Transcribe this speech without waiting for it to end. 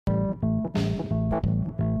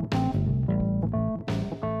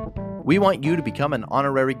We want you to become an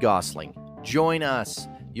honorary Gosling. Join us.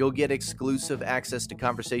 You'll get exclusive access to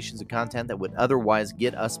conversations and content that would otherwise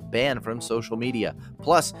get us banned from social media.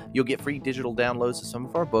 Plus, you'll get free digital downloads of some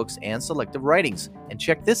of our books and selective writings. And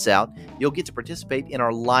check this out, you'll get to participate in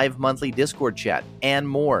our live monthly Discord chat and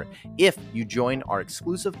more if you join our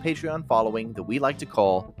exclusive Patreon following that we like to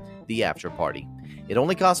call the After Party. It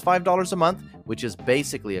only costs $5 a month, which is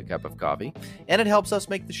basically a cup of coffee, and it helps us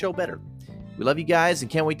make the show better. We love you guys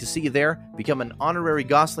and can't wait to see you there. Become an honorary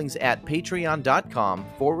Goslings at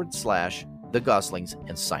patreon.com/the Goslings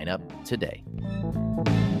and sign up today.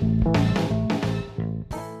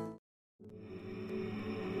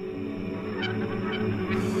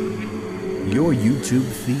 Your YouTube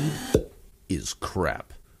feed is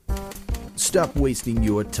crap. Stop wasting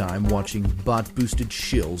your time watching bot-boosted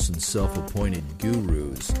shills and self-appointed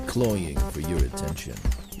gurus cloying for your attention.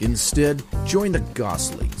 Instead, join the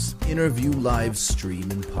Goslings interview live stream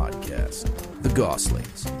and podcast. The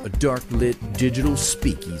Goslings, a dark-lit digital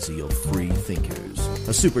speakeasy of free thinkers.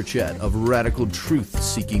 A super chat of radical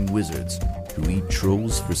truth-seeking wizards who eat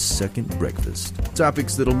trolls for second breakfast.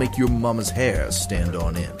 Topics that'll make your mama's hair stand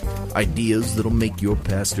on end. Ideas that'll make your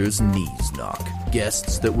pastor's knees knock.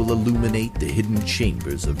 Guests that will illuminate the hidden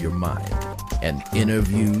chambers of your mind. And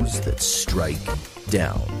interviews that strike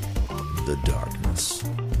down the darkness.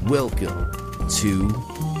 Welcome to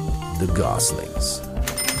the Goslings.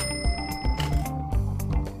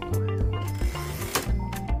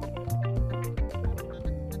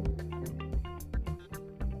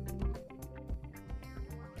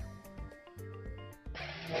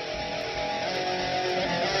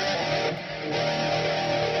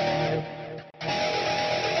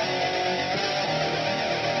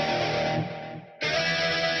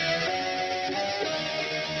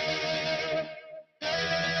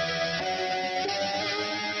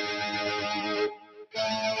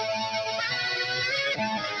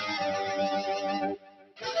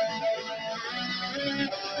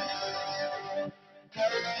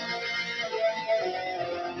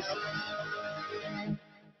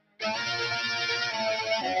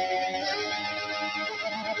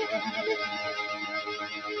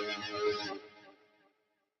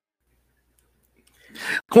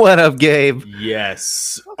 What up, Gabe?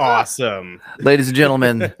 Yes. Awesome. Ladies and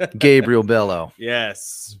gentlemen, Gabriel Bello.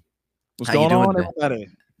 Yes. What's How you going doing on, today? everybody?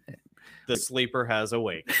 The sleeper has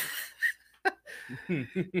awake.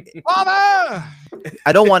 Mama!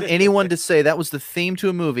 I don't want anyone to say that was the theme to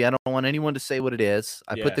a movie. I don't want anyone to say what it is.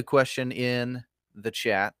 I Yeah. put the question in the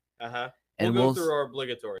chat. Uh-huh. And We'll we'll go through our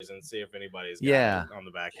obligatories and see if anybody's got Yeah. it on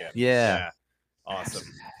the back end. Yeah. Awesome.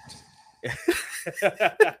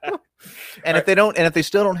 And if they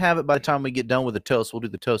still don't have it by the time we get done with the toast, we'll do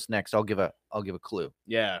the toast next. I'll give a clue.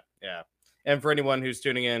 Yeah. And for anyone who's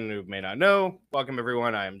tuning in who may not know, welcome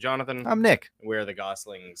everyone. I am Jonathan. I'm Nick. We're the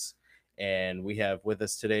Goslings. And we have with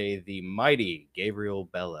us today the mighty Gabriel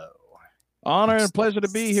Bello. Honor and pleasure to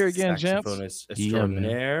be here again, gents. Saxophonist Yeah, man.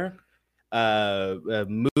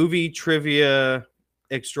 extraordinaire. Movie trivia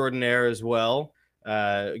extraordinaire as well.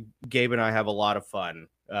 Gabe and I have a lot of fun,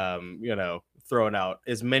 throwing out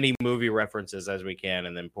as many movie references as we can.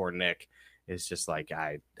 And then poor Nick is just like,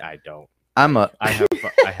 I don't. I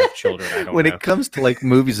have children. I don't when know. it comes to like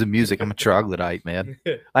movies and music, I'm a troglodyte, man.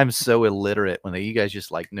 I'm so illiterate when you guys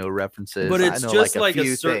just like know references. But it's I know, just like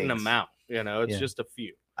a certain things. amount, it's Yeah. just a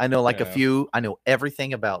few. I know like a Yeah. few. I know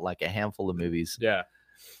everything about like a handful of movies. Yeah.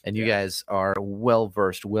 And you Yeah. guys are well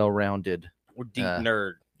versed, well rounded. We're deep Uh,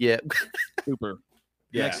 nerd. Yeah, Super.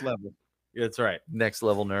 Yeah. Next level. That's right. next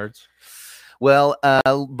level nerds. Well,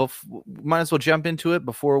 might as well jump into it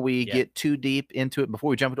before we Yeah. get too deep into it. Before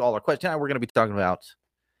we jump into all our questions, tonight we're going to be talking about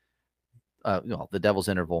the Devil's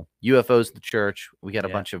Interval, UFOs in the church. We got a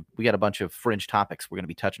bunch of fringe topics we're going to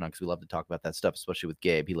be touching on because we love to talk about that stuff, especially with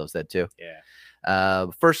Gabe. He loves that too. Yeah.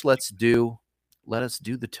 First, let us do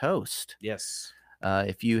the toast. Yes.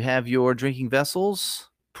 If you have your drinking vessels,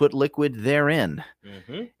 put liquid therein.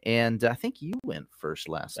 Mm-hmm. And I think you went first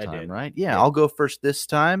last I time, did. right? Yeah, Yeah. I'll go first this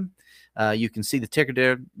time. You can see the ticker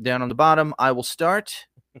there down on the bottom. I will start,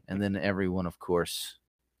 and then everyone, of course,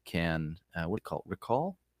 can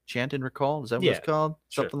recall, chant and recall. Is that what Yeah, it's called?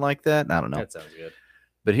 sure. Something like that. I don't know. That sounds good.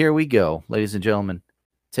 But here we go, ladies and gentlemen.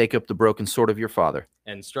 Take up the broken sword of your father.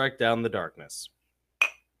 And strike down the darkness.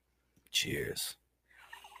 Cheers.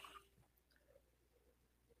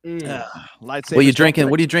 Lightsabers. What are you don't drinking?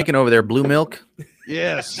 break. What are you drinking over there? Blue milk?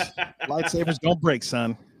 Yes. Lightsabers don't break,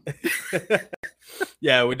 son.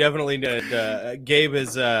 Yeah, we definitely did. Gabe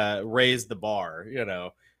has raised the bar,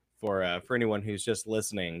 for anyone who's just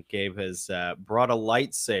listening. Gabe has brought a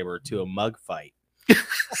lightsaber to a mug fight.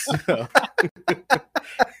 So-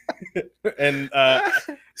 And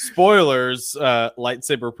spoilers,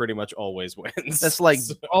 lightsaber pretty much always wins. That's like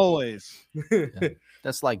Always.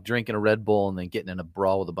 that's like drinking a Red Bull and then getting in a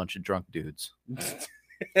brawl with a bunch of drunk dudes.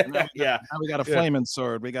 Yeah. Now we got a Yeah. flaming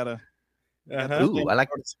sword. We got a. Uh-huh. Ooh, I like.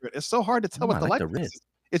 It's so hard to tell Ooh, what I the like light the red. is.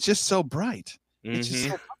 It's just so bright. It's just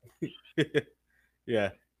so. Yeah.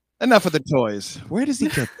 Enough of the toys. Where does he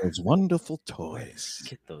get those wonderful toys?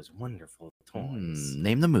 Get those wonderful toys.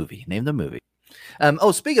 Name the movie. Name the movie.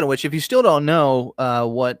 Oh, speaking of which, if you still don't know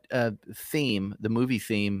what theme, the movie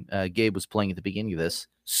theme Gabe was playing at the beginning of this,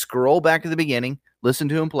 scroll back to the beginning, listen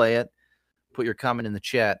to him play it, put your comment in the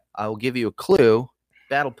chat. I will give you a clue.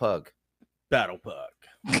 Battle Pug. Battle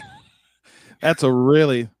Pug. That's a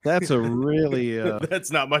really That's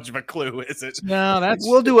not much of a clue, is it? no, that's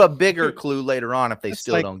We'll do a bigger clue later on if they that's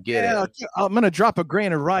still like, don't get yeah, it. I'm gonna drop a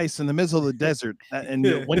grain of rice in the middle of the desert, and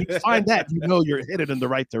when you find that, you know you're headed in the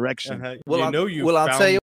right direction. Well, I'll I'll tell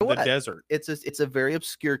you the what. desert. It's a very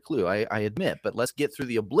obscure clue, I admit, but let's get through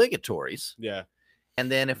the obligatories. Yeah.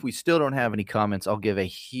 And then if we still don't have any comments, I'll give a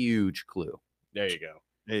huge clue. There you go.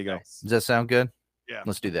 There you go. Nice. Does that sound good? Yeah.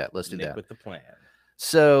 Let's do that. Let's do Nick that. with the plan.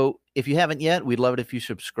 So if you haven't yet, we'd love it if you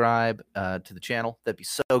subscribe to the channel. That'd be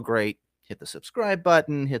so great. Hit the subscribe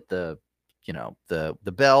button, hit the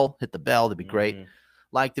bell, hit the bell. That'd be great. Mhm.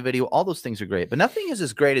 Like the video. All those things are great, but nothing is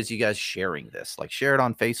as great as you guys sharing this. Like share it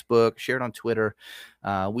on Facebook, share it on Twitter.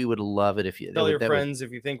 We would love it if you Tell your friends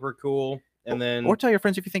if you think we're cool, and then or tell your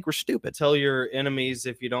friends if you think we're stupid. tell your enemies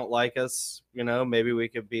if you don't like us. Maybe we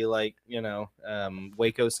could be like,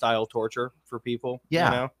 Waco style torture for people.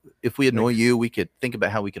 Yeah. If we annoy you, we could think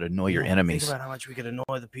about how we could annoy your enemies. Think about how much we could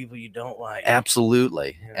annoy the people you don't like.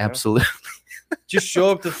 Absolutely. Yeah. Absolutely. Just show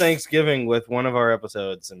up to Thanksgiving with one of our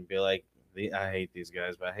episodes and be like, I hate these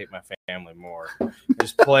guys, but I hate my family more.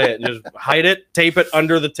 Just play it, just hide it, tape it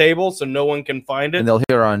under the table so no one can find it. And they'll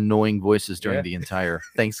hear our annoying voices during Yeah. the entire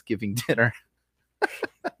Thanksgiving dinner.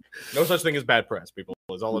 No such thing as bad press, people.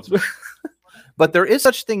 Is all it's But there is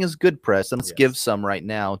such thing as good press, and let's Yes. give some right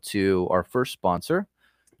now to our first sponsor,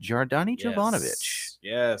 Jardani Jovanovic.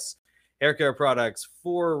 Yes. Hair care products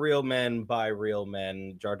for real men by real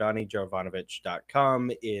men.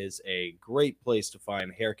 JardaniJovanovic.com is a great place to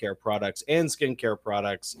find hair care products and skincare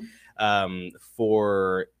products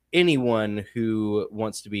for anyone who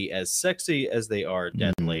wants to be as sexy as they are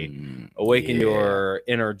deadly. Awaken yeah. your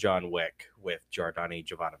inner John Wick with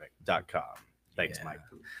JardaniJovanovic.com. Thanks, Yeah. Mike.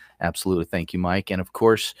 Absolutely. Thank you, Mike. And of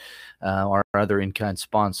course, our other in-kind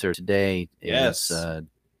sponsor today Yes. is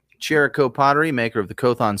Jericho Pottery, maker of the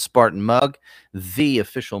Kothon Spartan mug, the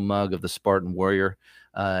official mug of the Spartan Warrior,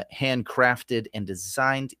 handcrafted and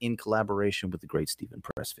designed in collaboration with the great Stephen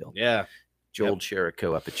Pressfield. Yeah. Joel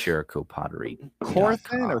Jericho up at Jericho Pottery.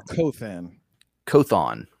 Corthan or Kothan?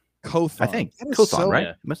 Kothon, Kothon. I think. That is Kothon, so-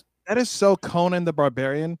 right? Yeah. That is so Conan the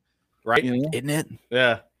Barbarian. Right? You know? Isn't it?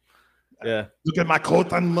 Yeah. Yeah. Look at my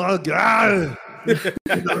Kothan mug. Ah!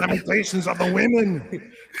 The lamentations of the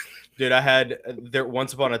women. Dude, I had there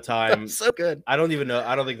once upon a time. So good. I don't even know.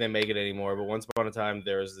 I don't think they make it anymore. But once upon a time,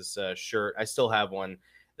 there was this shirt. I still have one.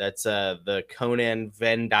 That's the Conan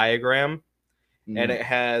Venn diagram, and it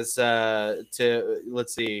has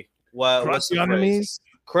let's see. What's Cross the your phrase? enemies.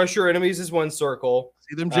 Crush your enemies is one circle.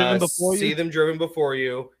 See them driven before See you. them driven before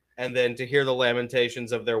you, and then to hear the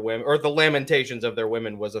lamentations of their women, or the lamentations of their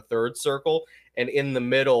women, was a third circle. And in the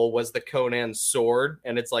middle was the Conan sword,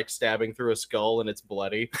 and it's like stabbing through a skull, and it's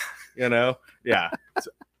bloody. Yeah, it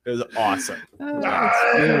was awesome.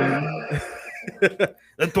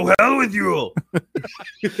 Then to hell with you.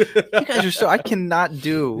 You guys are so. I cannot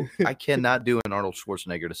do an Arnold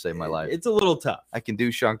Schwarzenegger to save my life. It's a little tough. I can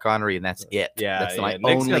do Sean Connery, and that's it. Yeah, that's my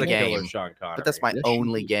Nick's got only a killer game. Sean Connery. But that's my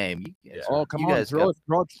only game. You guys, Oh, come you on. guys Throw got-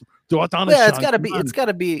 it on Yeah, us, it's Sean. got to be. Come on. It's got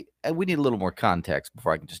to be. We need a little more context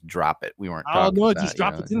before I can just drop it. We weren't. Oh, talking no, about, just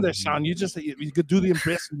drop you know, it in there, Sean. You could do the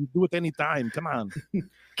impression. You do it anytime. Come on.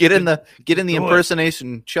 Get in the Do it.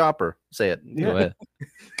 impersonation chopper. Say it. Yeah. Go ahead.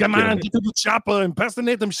 Come Get on. him. Get to the chopper.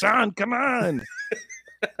 Impersonate them, Sean. Come on.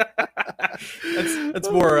 that's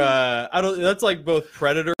more. I don't. That's like both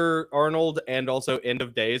Predator Arnold and also End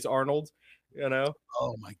of Days Arnold.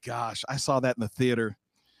 Oh, my gosh. I saw that in the theater.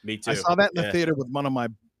 Me too. I saw that in the Yeah. theater with one of my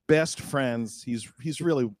best friends. He's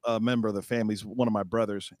really a member of the family. He's one of my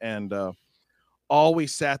brothers, and all we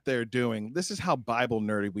sat there doing. This is how Bible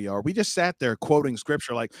nerdy we are. We just sat there quoting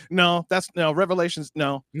scripture, like, no, that's no Revelations,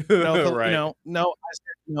 no, no, Right. no. I said,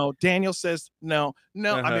 no. Daniel says no. I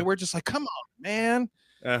Uh-huh. mean, we're just like, come on, man.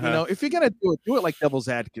 Uh-huh. If you're gonna do it like devil's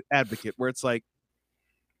advocate, where it's like,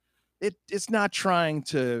 it's not trying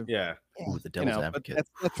to, Yeah. Ooh, the devil's but advocate.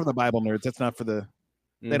 that's for the Bible nerds. That's not for the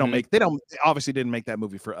They don't make. They obviously didn't make that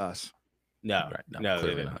movie for us. No, Right, no,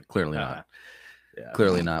 clearly not. Clearly not. Yeah.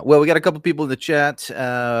 Clearly not. Well, we got a couple people in the chat.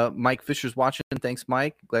 Mike Fisher's watching. Thanks,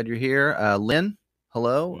 Mike. Glad you're here. Lynn,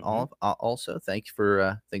 hello. Also, thanks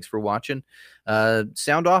for watching.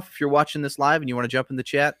 Sound off if you're watching this live and you want to jump in the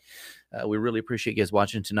chat. We really appreciate you guys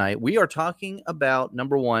watching tonight. We are talking about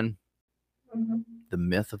number one, the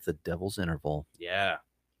myth of the devil's interval. Yeah.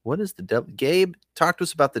 What is the devil? Gabe, talk to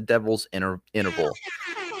us about the devil's interval.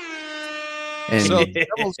 And So,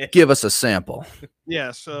 give us a sample.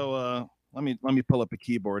 Yeah. So let me pull up a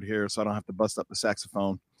keyboard here so I don't have to bust up the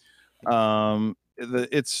saxophone. The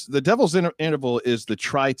devil's interval is the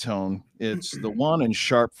tritone. It's the 1 and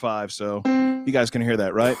sharp 5. So you guys can hear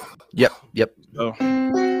that, right? Yep.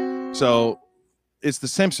 So it's the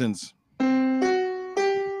Simpsons.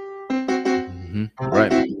 Right.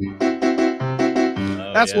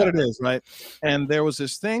 That's what it is, right? And there was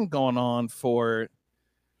this thing going on for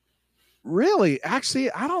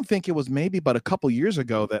actually, I don't think it was maybe but a couple years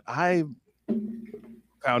ago that I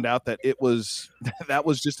found out that that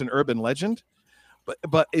was just an urban legend.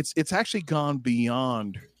 But it's actually gone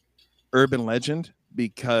beyond urban legend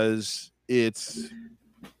because when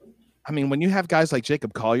you have guys like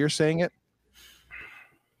Jacob Collier saying it,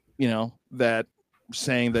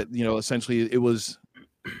 saying that, essentially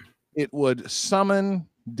it would summon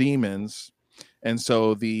demons. And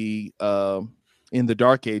so in the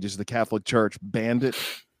Dark Ages, the Catholic Church banned it.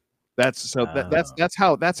 That's how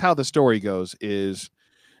the story goes is,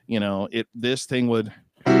 this thing would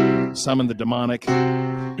summon the demonic.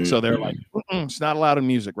 So they're like, it's not allowed in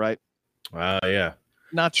music, right? Yeah.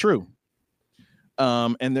 Not true.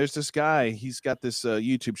 And there's this guy, he's got this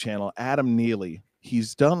YouTube channel, Adam Neely.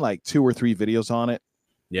 He's done like 2 or 3 videos on it.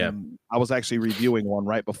 Yeah. I was actually reviewing one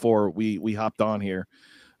right before we hopped on here.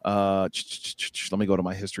 Let me go to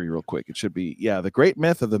my history real quick. It should be, the Great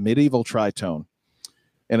Myth of the Medieval Tritone.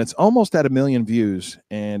 And it's almost at 1 million views.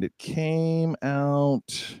 And it came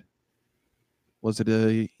out, was it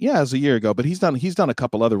it was a year ago, but he's done a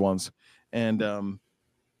couple other ones. And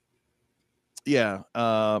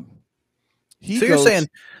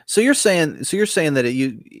So you're saying that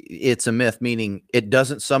it's a myth, meaning it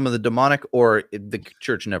doesn't summon the demonic, or the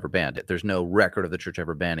church never banned it. There's no record of the church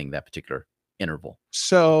ever banning that particular interval.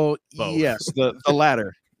 So both. Yes, the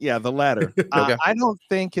latter. Yeah, the latter. Okay. I don't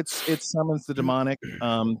think it summons the demonic.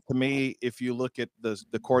 To me, if you look at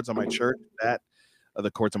the chords on my church,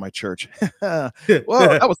 the chords on my church. Well,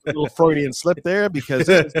 that was a little Freudian slip there because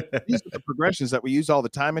these are the progressions that we use all the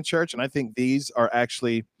time in church, and I think these are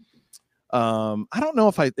actually. I don't know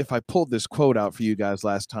if I pulled this quote out for you guys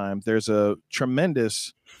last time. There's a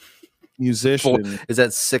tremendous musician. Is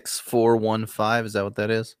that 6415? Is that what that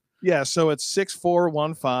is? Yeah, so it's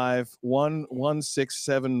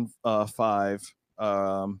 6415-11675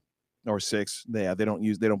 or 6. Yeah, they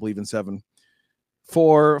don't believe in 7.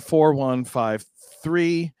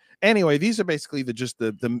 44153. Anyway, these are basically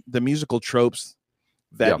the musical tropes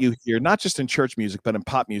that you hear, not just in church music, but in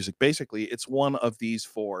pop music. Basically, it's one of these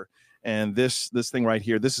 4. And this thing right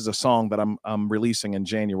here, this is a song that I'm releasing in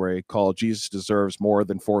January called "Jesus Deserves More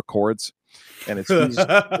Than 4 Chords," and it's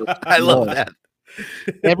I love that.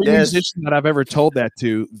 Every musician that I've ever told that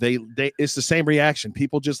to, they it's the same reaction.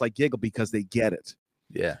 People just like giggle because they get it.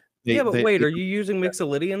 Yeah. But wait, are you using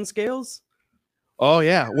Mixolydian scales? Oh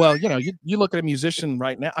yeah. Well, you look at a musician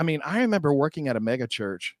right now. I remember working at a mega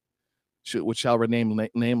church, which shall remain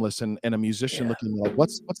nameless, and a musician looking like,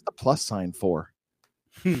 what's the plus sign for?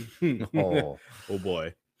 Oh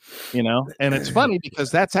boy. And it's funny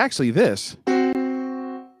because that's actually this.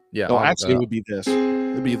 Yeah. Oh, actually, it would be this.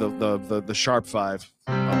 It would be the sharp 5.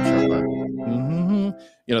 Sharp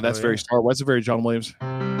 5. That's very Star Wars. It's very John Williams.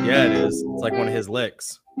 Yeah, it is. It's like one of his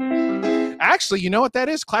licks. Actually, you know what that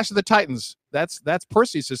is? Clash of the Titans. That's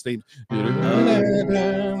Percy's theme.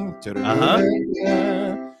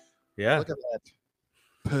 Yeah. Look at that.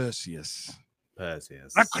 Perseus.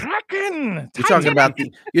 The Kraken. You're talking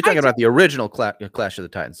about the original Clash of the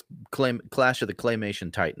Titans, Clash of the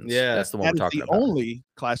Claymation Titans. Yeah, that's the one we're talking about. The only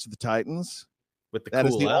Clash of the Titans. With the that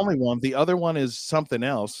is the only one. The other one is something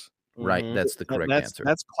else. Right, that's the correct answer.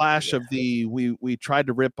 That's Clash of the. We tried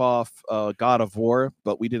to rip off God of War,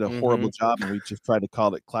 but we did a horrible job, and we just tried to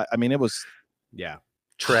call it. It was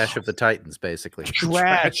Trash of the Titans, basically.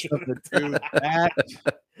 Trash of the dude.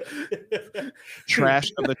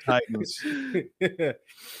 Trash of the Titans.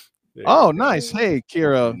 Oh, nice. Hey,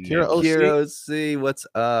 Kira OC. Kira OC, what's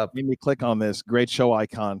up? Let me click on this great show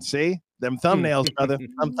icon. See them thumbnails, brother.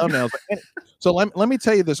 Them thumbnails. So let me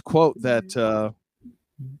tell you this quote that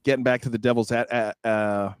getting back to the devil's the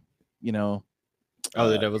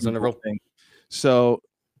devil's interval thing. So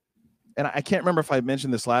and I can't remember if I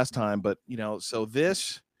mentioned this last time, but so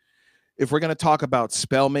if we're going to talk about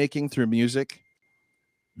spell making through music,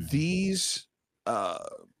 these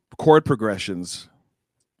chord progressions,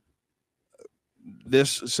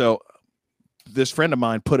 this friend of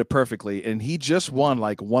mine put it perfectly, and he just won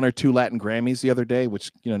like 1 or 2 Latin Grammys the other day,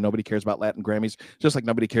 which nobody cares about Latin Grammys, just like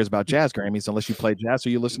nobody cares about jazz Grammys unless you play jazz or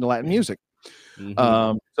you listen to Latin music.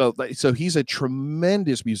 So he's a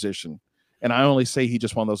tremendous musician, and I only say he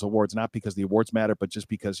just won those awards not because the awards matter, but just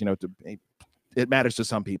because it matters to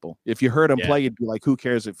some people. If you heard him play, you'd be like, who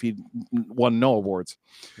cares if he won no awards?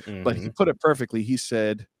 But he put it perfectly. He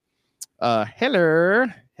said, hello.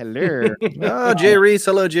 Oh, Jay Reese.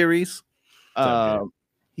 Hello, Jay Reese.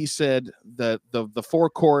 He said that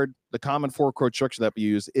the common 4-chord structure that we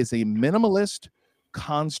use is a minimalist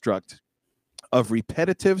construct of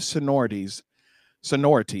repetitive sonorities,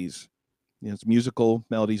 it's musical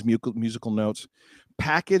melodies, musical notes,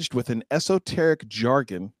 packaged with an esoteric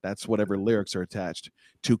jargon, that's whatever lyrics are attached,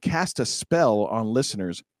 to cast a spell on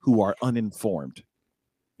listeners who are uninformed.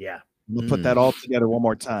 Yeah. We'll put that all together one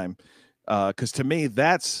more time. Because to me,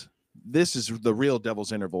 this is the real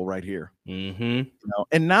devil's interval right here. And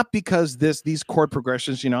not because these chord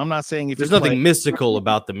progressions, I'm not saying if there's nothing mystical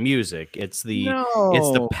about the music. It's the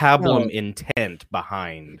pablum intent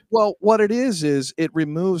behind. Well, what it is it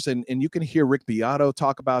removes, and you can hear Rick Beato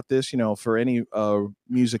talk about this, for any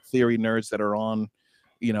music theory nerds that are on,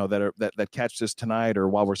 that catch this tonight or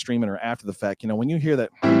while we're streaming or after the fact, when you hear that,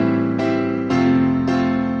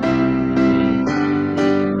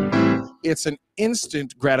 it's an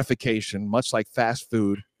instant gratification, much like fast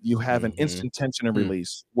food. You have an instant tension and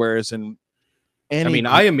release. Whereas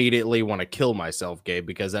I immediately want to kill myself, Gabe,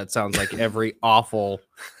 because that sounds like every awful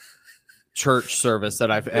church service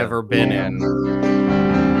that I've ever been in.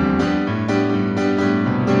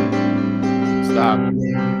 Stop,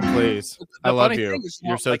 please. I love you.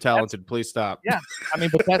 You're so talented. Please stop. Yeah,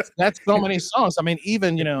 but that's so many songs.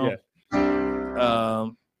 Even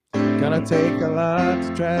gonna take a lot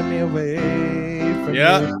to drive me away from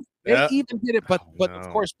you. They even did it, but of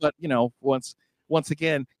course, once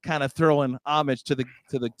again, kind of throwing homage to the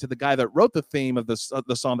guy that wrote the theme of the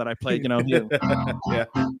song that I played. And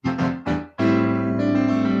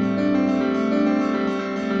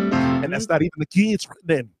that's not even the key it's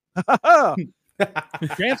written in.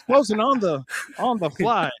 Transposing on the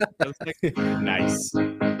fly. Nice.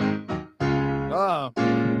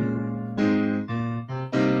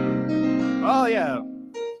 Oh yeah,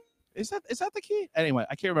 is that the key? Anyway,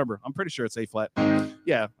 I can't remember. I'm pretty sure it's A flat.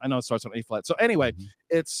 Yeah, I know it starts on A flat. So anyway,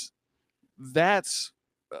 you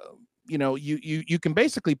can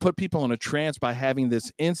basically put people in a trance by having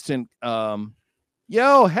this instant.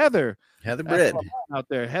 Yo, Heather Britt out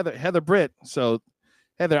there, Heather Britt. So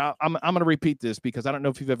Heather, I'm going to repeat this because I don't know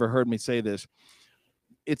if you've ever heard me say this.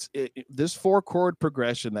 It's this 4-chord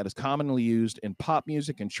progression that is commonly used in pop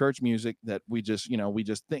music and church music that we just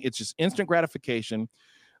think it's just instant gratification.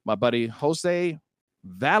 My buddy Jose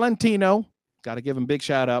Valentino, got to give him a big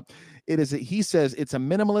shout out. He says it's a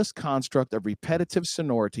minimalist construct of repetitive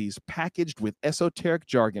sonorities packaged with esoteric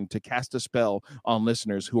jargon to cast a spell on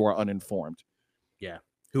listeners who are uninformed. Yeah,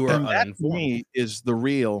 who are uninformed. That, to me, is the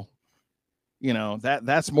real.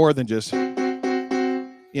 That's more than just.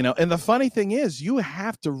 And the funny thing is, you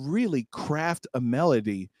have to really craft a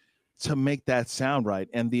melody to make that sound right.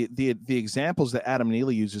 And the examples that Adam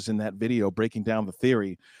Neely uses in that video, breaking down the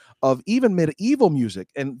theory of even medieval music,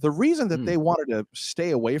 and the reason that they wanted to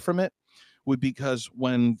stay away from it would because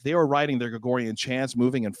when they were writing their Gregorian chants,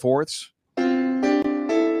 moving in fourths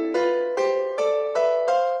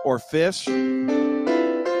or fifths,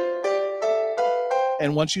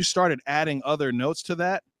 and once you started adding other notes to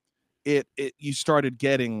that, you started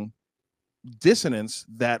getting dissonance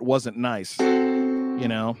that wasn't nice. They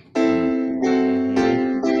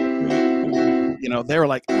were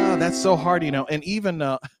like, oh, that's so hard, and even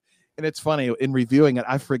and it's funny in reviewing it,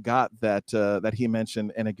 I forgot that he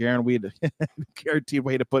mentioned, and a guaranteed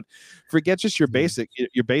way to put, forget just your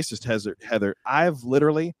bassist, Heather. I've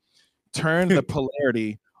literally turned the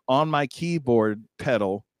polarity on my keyboard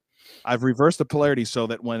pedal. I've reversed the polarity so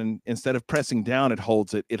that when instead of pressing down, it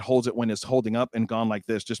holds it when it's holding up and gone like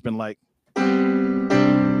this, just been like, and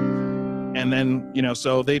then,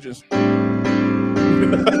 so they just, I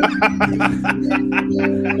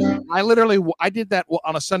did that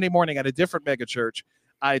on a Sunday morning at a different mega church.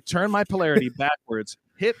 I turned my polarity backwards,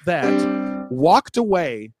 hit that, walked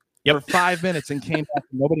away for 5 minutes and came back.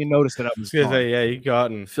 And nobody noticed that I was gone. You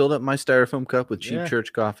got and filled up my styrofoam cup with cheap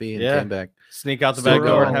church coffee and came back. Sneak out the back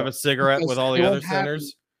door and have a cigarette with all the other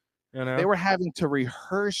sinners. They were having to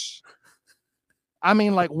rehearse I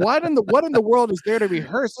mean, like, what in the world is there to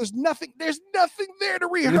rehearse? There's nothing there to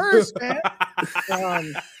rehearse, man.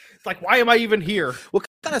 It's like, why am I even here? What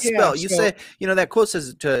kind of Yeah, spell? You so- say, that quote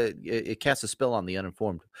says it casts a spell on the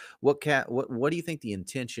uninformed. What do you think the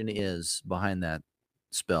intention is behind that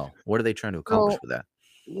spell? What are they trying to accomplish with that?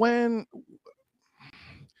 When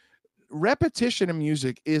repetition in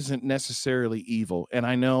music isn't necessarily evil, and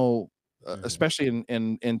I know, especially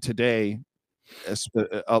in today,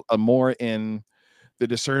 more in the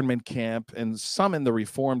discernment camp and some in the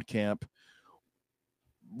reformed camp,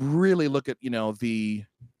 really look at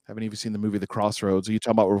haven't even seen the movie The Crossroads. Are you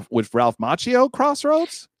talking about with Ralph Macchio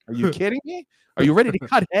Crossroads? Are you kidding me? Are you ready to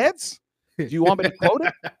cut heads? Do you want me to quote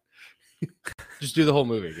it? Just do the whole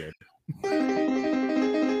movie, Gabe.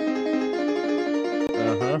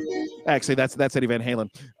 Actually, that's Eddie Van Halen.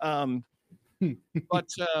 But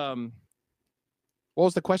what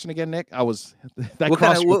was the question again, Nick? I was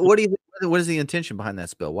what do you what is the intention behind that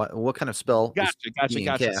spell? What kind of spell? Gotcha. Cast,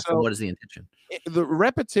 So, and what is the intention? The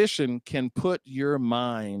repetition can put your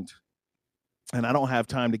mind, and I don't have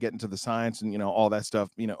time to get into the science and all that stuff,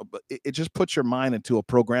 but it just puts your mind into a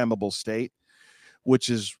programmable state, which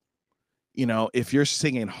is, if you're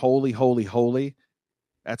singing holy, holy, holy,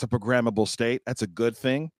 that's a programmable state. That's a good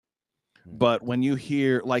thing. But when you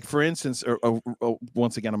hear, like, for instance, or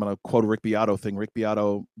once again, I'm going to quote a Rick Beato thing. Rick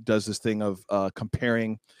Beato does this thing of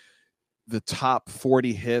comparing the top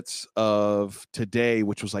 40 hits of today,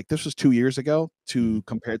 which was this was 2 years ago, to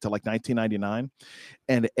compared to 1999,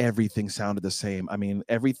 and everything sounded the same. I mean,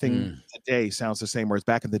 everything today sounds the same, whereas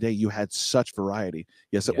back in the day you had such variety.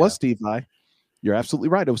 Yes, it was Steve Vai. You're absolutely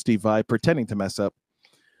right. It was Steve Vai pretending to mess up.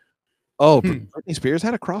 Oh, Britney Spears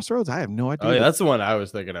had a Crossroads? I have no idea. Oh, yeah, that's the one I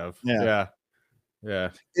was thinking of. Yeah.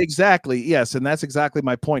 Exactly. Yes, and that's exactly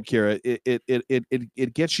my point, Kira.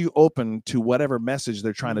 It gets you open to whatever message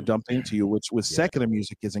they're trying to dump into you, which with secular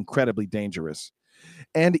music is incredibly dangerous.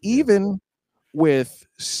 And even with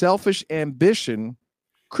selfish ambition,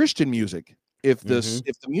 Christian music, if the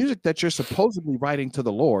music that you're supposedly writing to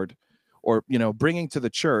the Lord, or bringing to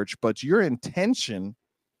the church, but your intention,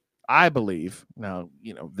 I believe, now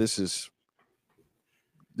this is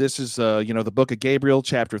the book of Gabriel,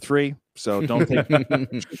 chapter 3. So don't take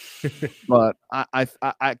but I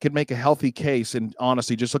could make a healthy case, and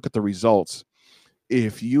honestly, just look at the results.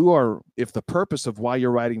 If the purpose of why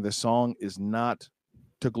you're writing this song is not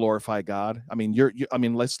to glorify God, I mean,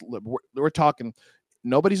 we're talking,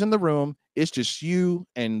 nobody's in the room. It's just you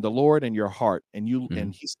and the Lord and your heart. And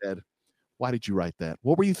and he said, why did you write that?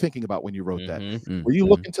 What were you thinking about when you wrote that? Were you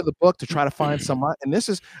looking to the book to try to find some?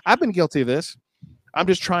 And I've been guilty of this. I'm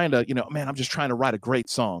just trying to, I'm just trying to write a great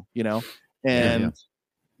song, and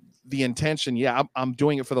the intention, I'm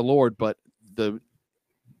doing it for the Lord, but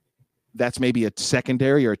that's maybe a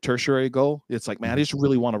secondary or a tertiary goal. It's like, man, I just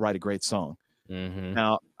really want to write a great song.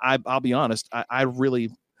 Now, I'll be honest, I really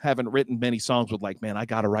haven't written many songs with man, I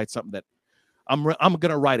got to write something that I'm going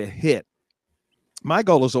to write a hit. My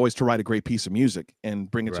goal is always to write a great piece of music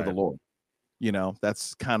and bring it to the Lord.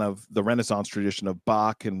 That's kind of the Renaissance tradition of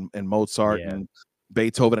Bach and Mozart and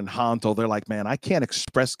Beethoven and Handel. They're like, man, I can't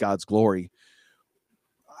express God's glory.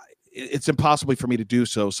 It's impossible for me to do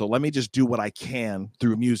so. So let me just do what I can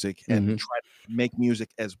through music and try to make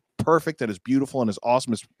music as perfect and as beautiful and as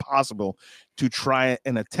awesome as possible, to try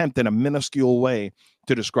and attempt in a minuscule way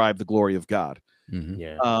to describe the glory of God.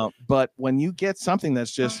 But when you get something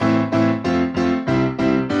that's just,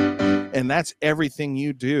 and that's everything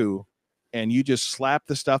you do, and you just slap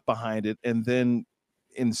the stuff behind it, and then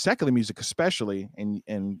in secular music especially, and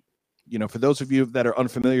for those of you that are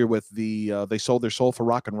unfamiliar with they sold their soul for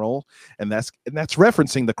rock and roll, and that's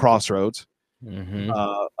referencing the Crossroads.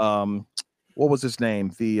 What was his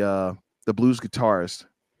name? The blues guitarist.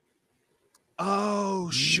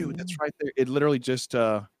 Oh shoot, that's right there. It literally just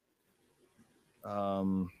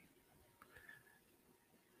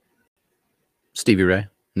Stevie Ray.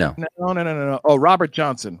 No. Oh, Robert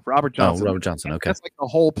Johnson. Robert Johnson. Oh, Robert Johnson. Okay. That's the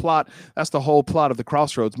whole plot. That's the whole plot of the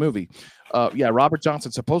Crossroads movie. Robert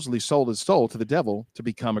Johnson supposedly sold his soul to the devil to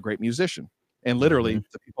become a great musician. And literally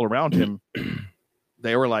the people around him,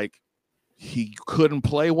 they were like, he couldn't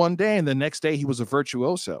play one day, and the next day he was a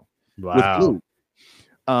virtuoso with flute.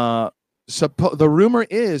 The rumor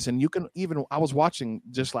is, and you can even, I was watching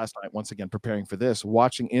just last night, once again, preparing for this,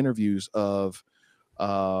 watching interviews of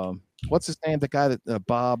what's his name? The guy that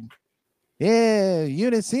Bob. Yeah, you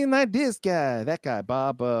didn't seem like this guy. That guy,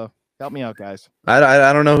 Bob. Help me out, guys.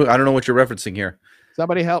 I don't know. I don't know what you're referencing here.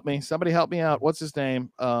 Somebody help me. Somebody help me out. What's his name?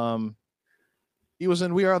 He was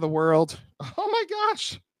in We Are the World. Oh my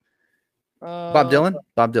gosh. Bob Dylan.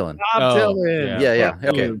 Bob Dylan. Yeah. Thank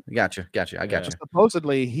Okay, you. gotcha. I got you.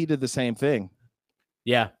 Supposedly, he did the same thing.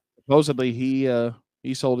 Yeah. Supposedly, he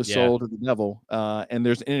sold his Yeah. soul to the devil. And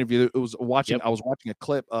there's an interview. I was watching a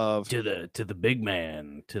clip of To the big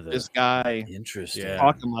man. To the this guy Interesting. Yeah.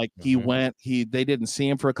 talking like he Mhm. went. They didn't see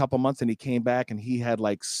him for a couple months, and he came back, and he had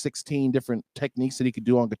like 16 different techniques that he could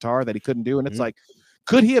do on guitar that he couldn't do. And it's Mhm. like,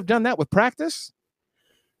 could he have done that with practice?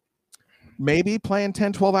 Maybe playing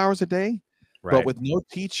 10, 12 hours a day, Right. but with no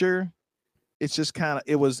teacher, it's just kind of,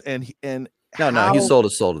 it was, and No, he sold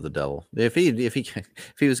his soul to the devil. If he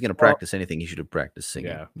was going to practice anything, he should have practiced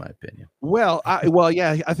singing. Yeah. In my opinion.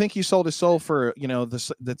 Yeah, I think he sold his soul for,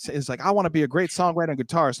 that's it's like, I want to be a great songwriter and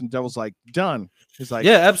guitarist, and the devil's like, done. He's like,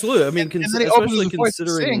 Yeah, absolutely. I mean, and then he opens especially his voice to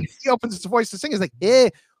considering. sing. He opens his voice to sing. He's like, hey,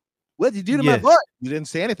 what did you do to my Yeah. voice? You didn't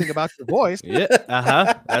say anything about your voice. Yeah,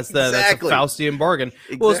 That's Exactly. a Faustian bargain.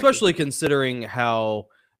 Exactly. Well, especially considering how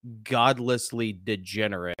godlessly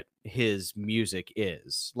degenerate his music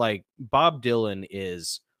is. Like Bob Dylan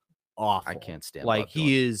is awful. I can't stand. Like Bob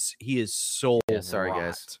he Dylan. is so. Yeah, sorry,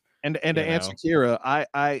 guys. rot. And to You answer Kira,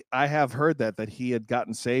 I have heard that he had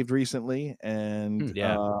gotten saved recently, and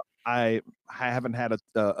Yeah. I haven't had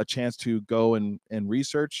a chance to go and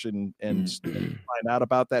research and find out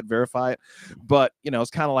about that, verify it. But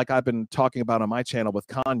it's kind of like I've been talking about on my channel with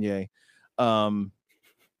Kanye.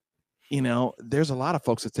 There's a lot of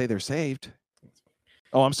folks that say they're saved.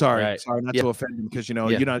 Oh, I'm sorry. Right. Sorry not Yeah. to offend him, because Yeah.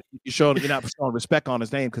 you're not showing respect on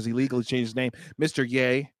his name, because he legally changed his name, Mr.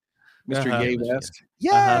 Yay. Mr. Uh-huh. Yay Mr. West. Yay!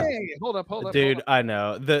 Uh-huh. Hold up. Dude, I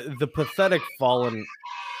know the pathetic fallen.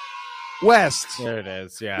 West. There it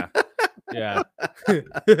is. Yeah. Yeah.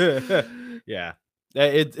 Yeah.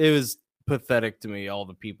 It was pathetic to me, all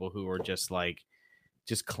the people who were just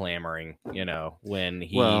clamoring, when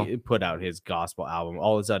he put out his gospel album.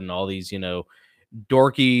 All of a sudden, all these,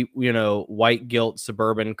 dorky, white guilt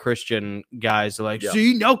suburban Christian guys are like, Yeah.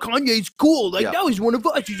 see, now Kanye's cool. Like, Yeah. now he's one of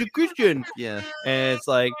us. He's a Christian. Yeah. And it's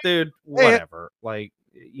like, dude, whatever. Like,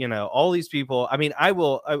 all these people. I mean, I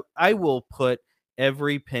will put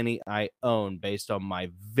every penny I own, based on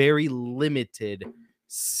my very limited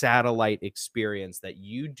satellite experience, that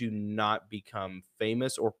you do not become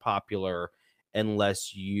famous or popular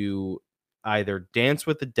unless you either dance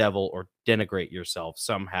with the devil or denigrate yourself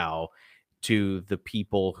somehow to the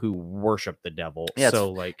people who worship the devil. Yeah,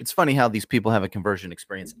 so it's funny how these people have a conversion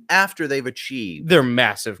experience after they've achieved their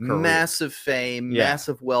massive career. massive fame, Yeah.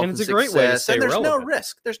 massive wealth, And it's and a great way to success, stay and there's relevant. no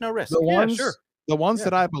risk. There's no risk. The ones Yeah.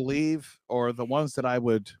 that I believe, or the ones that I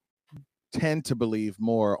would tend to believe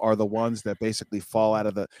more, are the ones that basically fall out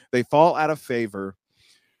of favor,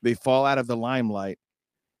 they fall out of the limelight,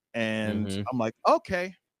 and Mhm. I'm like,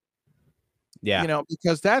 okay, Yeah.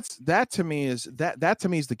 because that to me is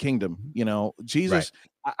the kingdom. Jesus.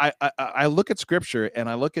 I look at scripture, and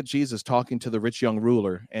I look at Jesus talking to the rich young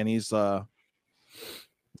ruler, and he's sell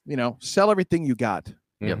everything you got.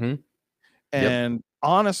 Yep. Mhm. And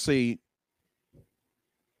honestly,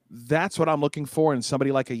 that's what I'm looking for in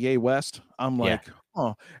somebody like a Ye West. I'm Yeah. like,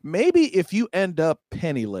 oh, maybe if you end up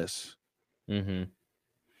penniless, Mhm.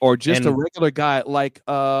 or just a And- regular guy, like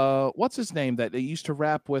what's his name that they used to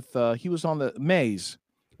rap with? He was on the Maze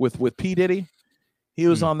with P. Diddy. He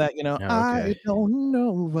was on that, okay. I don't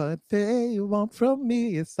know what they want from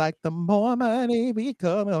me. It's like the more money we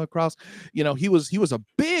come across. He was a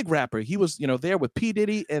big rapper. He was, there with P.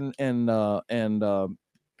 Diddy and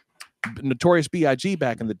Notorious B.I.G.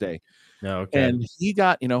 back in the day. Okay. And he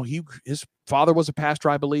got, his father was a pastor,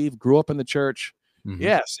 I believe, grew up in the church. Mhm.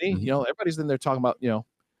 Yeah, see, Mhm. everybody's in there talking about,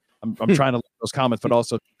 I'm trying to look at those comments, but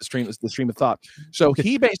also the stream of thought. So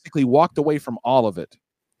he basically walked away from all of it,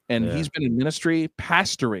 and Yeah. he's been in ministry,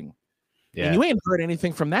 pastoring. Yeah. And you ain't heard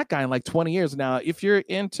anything from that guy in like 20 years. Now, if you're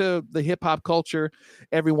into the hip hop culture,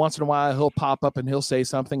 every once in a while he'll pop up and he'll say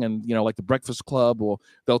something, and like the Breakfast Club, or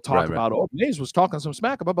they'll talk Right. about, oh, Maze was talking some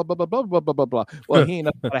smack, blah blah blah blah blah blah blah blah. Well, he ain't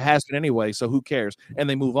nothing but a has-been anyway, so who cares? And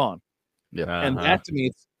they move on. And that to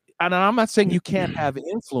me, and I'm not saying you can't have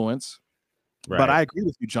influence, but I agree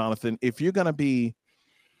with you, Jonathan. If you're gonna be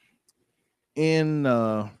in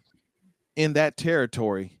that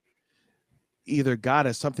territory, either God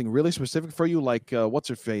has something really specific for you, like what's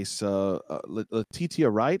her face, Letitia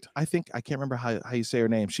Wright. I can't remember how you say her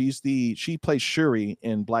name. She plays Shuri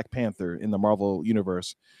in Black Panther in the Marvel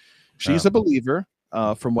universe. She's a believer.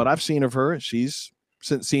 From what I've seen of her, seems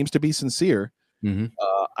to be sincere. Mhm.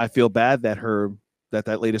 I feel bad that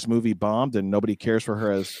that latest movie bombed and nobody cares for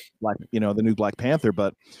her as the new Black Panther.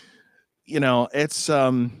 But it's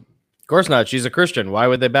Of course not. She's a Christian. Why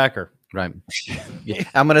would they back her? Right. Yeah.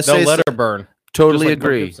 I'm gonna They'll say let her burn. Totally Just like Mel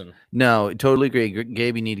agree. Gibson. No, totally agree.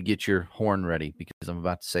 Gabe, you need to get your horn ready because I'm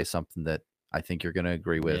about to say something that I think you're going to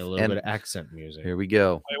agree with. Yeah, a little bit of accent music. Here we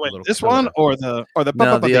go. Wait, little this color. one or the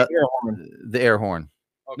No, the air horn? the air horn.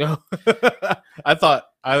 No, I thought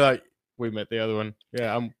we meant the other one.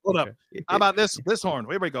 Yeah, I'm. Hold up. How about this horn?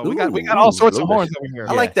 Here we go. We got Ooh, all sorts blow of this. horns over here.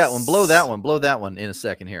 I like that one. Blow that Yes. one. Blow that one in a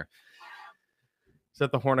second here. Is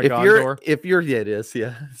that the horn of If Gondor? you're, yeah, it is.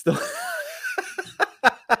 Yeah. Still.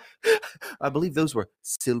 I believe those were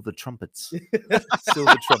silver trumpets.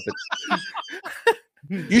 Silver trumpets.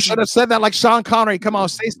 You should have said that like Sean Connery. Come on,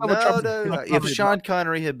 say something. No. If Sean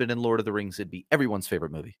Connery had been in Lord of the Rings, it'd be everyone's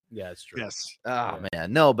favorite movie. Yeah, it's true. Yes. Oh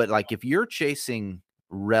man, no, but like if you're chasing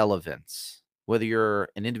relevance, whether you're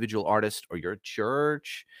an individual artist or you're a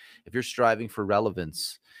church, if you're striving for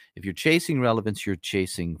relevance, if you're chasing relevance, you're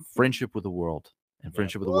chasing friendship with the world, and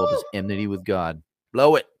friendship with the world is enmity with God.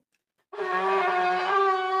 Blow it.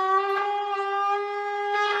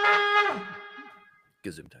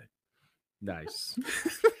 Gesundheit. Nice.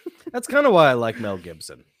 That's kind of why I like Mel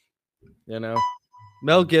Gibson. You know,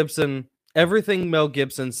 Mel Gibson, everything Mel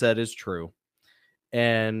Gibson said is true.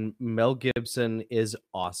 And Mel Gibson is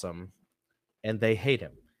awesome. And they hate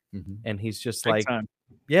him. Mm-hmm. And he's just Big like, time.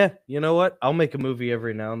 yeah, you know what? I'll make a movie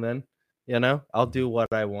every now and then. You know, I'll do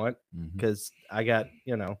what I want because I got,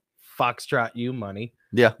 Foxtrot you money.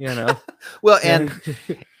 Yeah. You know, Well,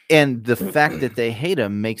 and the fact that they hate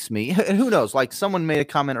him makes me, and who knows, like someone made a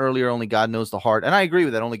comment earlier, only God knows the heart. And I agree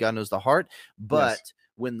with that. Only God knows the heart. But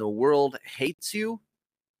when the world hates you,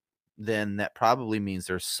 then that probably means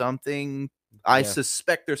there's something, I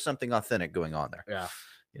suspect there's something authentic going on there. yeah,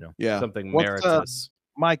 Yeah. something What's, meritorious.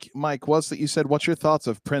 Mike, what's that you said? What's your thoughts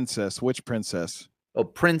of Princess? Which princess? Oh,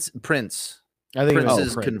 Prince. I think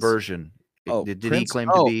Prince's Prince. conversion. Oh, Did he Prince? claim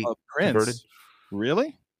to be Prince. converted?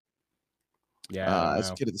 Really? Yeah, As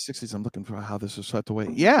a kid of the 60s, I'm looking for how this was swept away.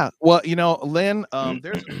 Yeah. Well, Lynn,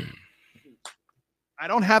 there's I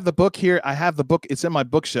don't have the book here. I have the book. It's in my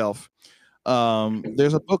bookshelf.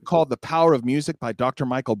 There's a book called The Power of Music by Dr.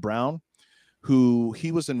 Michael Brown,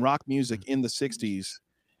 he was in rock music in the 60s.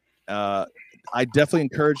 I definitely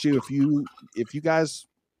encourage you if you guys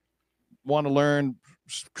want to learn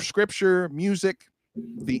scripture, music,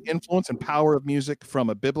 the influence and power of music from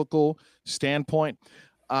a biblical standpoint,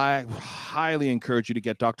 I highly encourage you to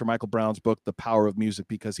get Dr. Michael Brown's book, The Power of Music,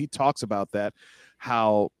 because he talks about that,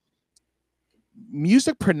 how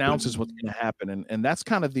music pronounces what's going to happen. And that's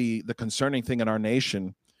kind of the concerning thing in our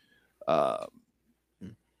nation,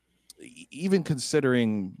 even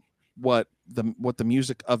considering what the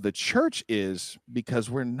music of the church is, because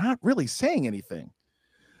we're not really saying anything.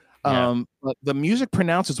 But the music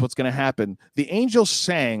pronounces what's going to happen. The angels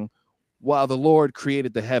sang while the Lord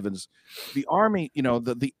created the heavens. The army,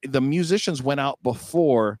 the musicians went out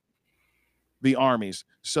before the armies.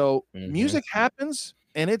 So music happens,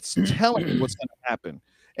 and it's telling you what's going to happen.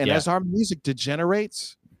 And as our music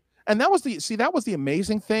degenerates, and that was the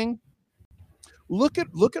amazing thing. Look at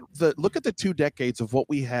the 2 decades of what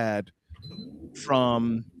we had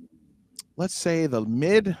from, let's say,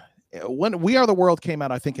 when We Are the World came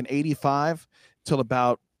out, I think in 85 till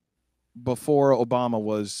about before Obama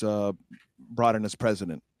was brought in as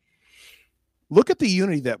president. Look at the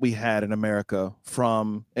unity that we had in America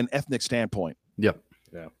from an ethnic standpoint. Yep.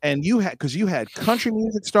 Yeah. And you had country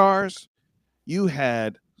music stars, you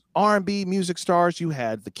had R&B music stars, you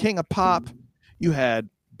had the King of Pop, you had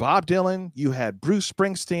Bob Dylan, you had Bruce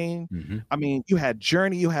Springsteen. I mean, you had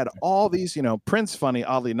Journey, you had all these, Prince, funny,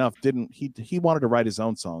 oddly enough, he wanted to write his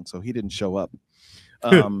own song, so he didn't show up.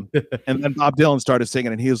 And then Bob Dylan started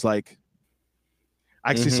singing, and he was like, I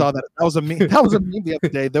actually saw that. That was a meme the other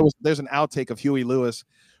day. There's an outtake of Huey Lewis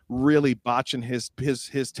really botching his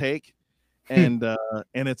take. And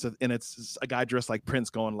it's a guy dressed like Prince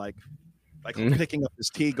going like picking up his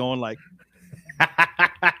tea, going like,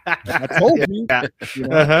 I told you.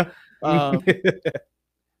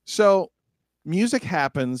 So music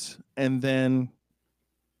happens, and then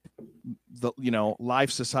life,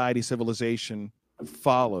 society, civilization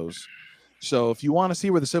follows. So if you want to see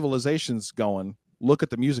where the civilization's going, look at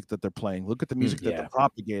the music that they're playing. Look at the music that they're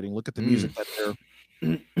propagating. Look at the music that they're.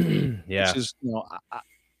 Which is,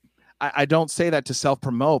 I don't say that to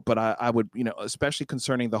self-promote, but I would, especially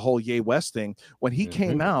concerning the whole Ye West thing, when he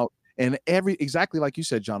came out, and exactly like you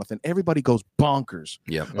said, Jonathan, everybody goes bonkers.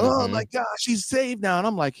 Yeah. Oh my gosh, he's saved now. And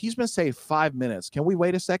I'm like, he's been saved 5 minutes. Can we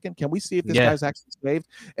wait a second? Can we see if this guy's actually saved?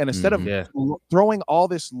 And instead of throwing all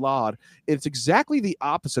this laud, it's exactly the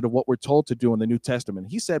opposite of what we're told to do in the New Testament.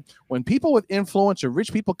 He said, when people with influence or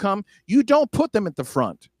rich people come, you don't put them at the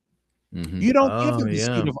front. Mhm. You don't give Oh, them the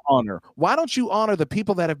yeah. seat of honor. Why don't you honor the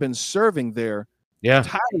people that have been serving there Yeah.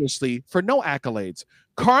 tirelessly for no accolades?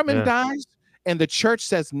 Carmen Yeah. dies, and the church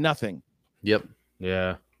says nothing. Yep.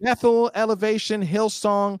 Yeah. Bethel, Elevation,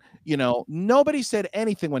 Hillsong, nobody said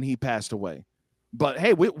anything when he passed away. But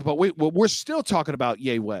hey, we're still talking about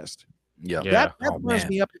Ye West. Yep. Yeah. That Oh, burns man.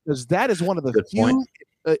 me up because that is one of the Good few, point.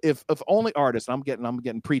 if only artists. I'm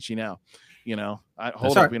getting preachy now. Hold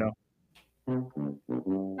That's up. all Hold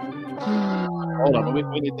on. We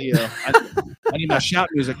need the. I need my shout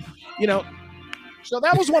music. So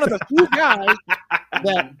that was one of the few guys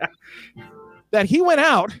that he went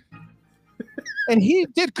out and he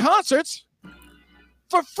did concerts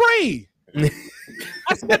for free. I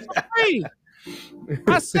said for free.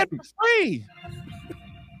 I said for free.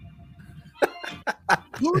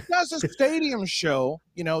 Who does a stadium show?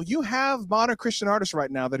 You have modern Christian artists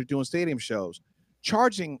right now that are doing stadium shows,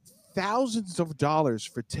 charging thousands of dollars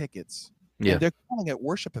for tickets. Yeah. And they're calling it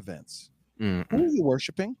worship events. Mm. Who are you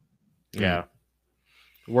worshiping? Yeah.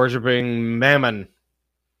 Worshiping Mammon.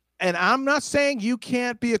 And I'm not saying you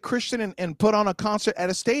can't be a Christian and put on a concert at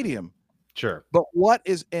a stadium. Sure. But what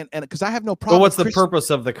is and because I have no problem. But what's with the purpose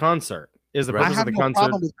of the concert? Is the Right. I purpose have of the no concert?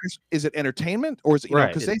 problem with is it entertainment or is it Right.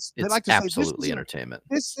 because they It's like to absolutely say entertainment.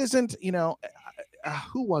 this isn't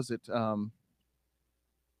who was it?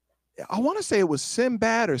 I want to say it was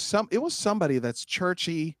Sinbad or it was somebody that's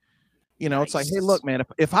churchy. It's like, hey, look, man,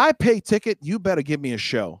 if I pay ticket, you better give me a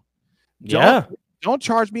show. Yeah. Don't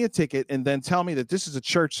charge me a ticket and then tell me that this is a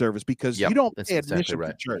church service because Yep, you don't that's pay exactly admission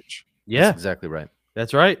right. to church. Yeah. That's exactly right.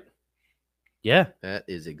 That's right. Yeah. That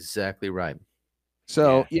is exactly right.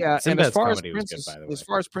 So yeah, and Sinbad's as far as comedy was good, Prince, by the way. as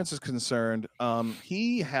far as Prince is concerned,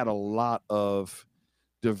 he had a lot of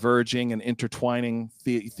diverging and intertwining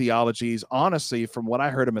theologies. Honestly, from what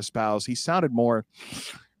I heard him espouse, he sounded more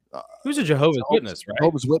Who's a Jehovah's Witness, right?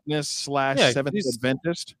 Jehovah's Witness / Yeah, Seventh he's-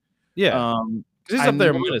 Adventist. Yeah. He's I up there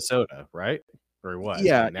in never- Minnesota, right? Or what?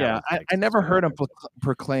 Yeah, Now yeah. it's I Texas, never heard him whatever.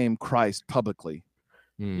 proclaim Christ publicly.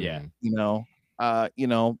 Yeah.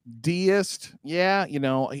 Deist. Yeah,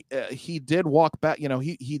 he did walk back.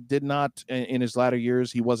 He did not in his latter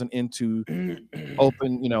years. He wasn't into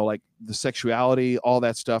open, like the sexuality, all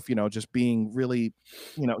that stuff. Just being really,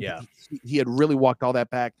 Yeah. he had really walked all that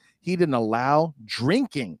back. He didn't allow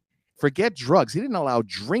drinking. Forget drugs. He didn't allow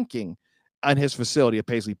drinking on his facility at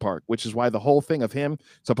Paisley Park, which is why the whole thing of him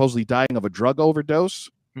supposedly dying of a drug overdose.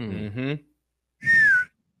 Mm-hmm.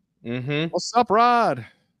 Mm-hmm. What's up, Rod?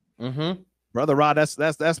 Mm-hmm. Brother Rod,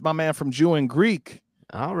 that's my man from Jew and Greek,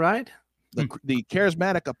 All right. the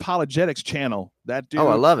charismatic apologetics channel. That dude. Oh,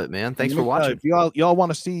 I love it, man. Thanks for watching. If y'all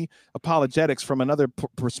want to see apologetics from another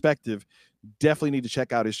perspective, definitely need to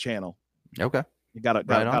check out his channel. Okay. You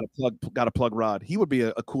gotta plug Rod. He would be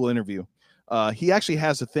a cool interview. He actually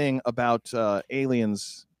has a thing about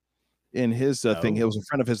aliens in his thing. He was a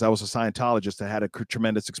friend of his that was a Scientologist that had a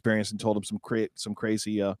tremendous experience and told him some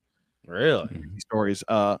crazy Really? stories.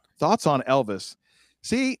 Thoughts on Elvis?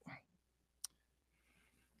 See,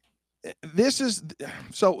 this is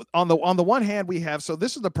so on the one hand we have, so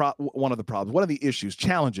this is one of the problems, one of the issues,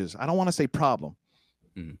 challenges. I don't want to say problem.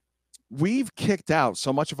 Mhm. We've kicked out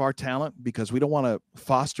so much of our talent because we don't want to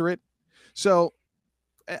foster it. So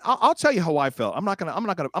I'll tell you how I felt. I'm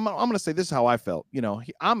gonna say this is how I felt.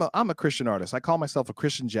 I'm a Christian artist. I call myself a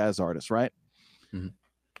Christian jazz artist, right? Mm-hmm.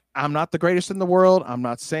 I'm not the greatest in the world. I'm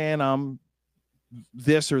not saying I'm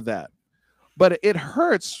this or that, but it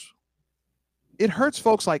hurts. It hurts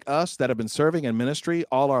folks like us that have been serving in ministry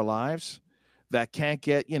all our lives that can't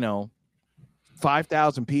get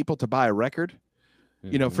 5,000 people to buy a record,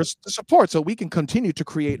 for support, so we can continue to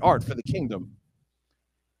create art for the kingdom.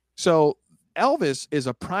 So Elvis is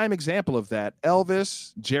a prime example of that.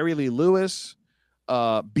 Elvis, Jerry Lee Lewis,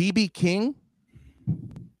 B.B. King.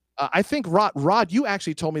 I think Rod, you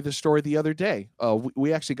actually told me this story the other day.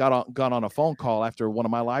 We actually got on a phone call after one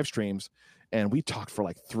of my live streams, and we talked for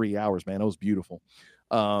like 3 hours, man. It was beautiful.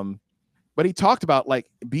 But he talked about like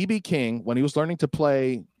B.B. King when he was learning to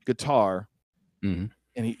play guitar, Mm-hmm.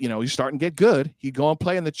 and he's starting to get good. He'd go and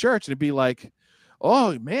play in the church, and it'd be like,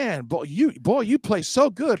 "Oh man, you play so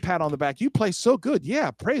good." Pat on the back. You play so good. Yeah,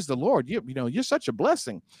 praise the Lord. You're such a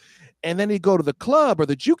blessing. And then he'd go to the club or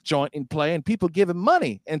the juke joint and play, and people give him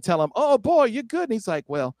money and tell him, "Oh boy, you're good." And he's like,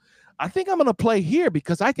 "Well, I think I'm going to play here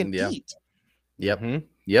because I can eat." Yep. Mhm.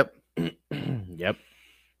 Yep. Yep.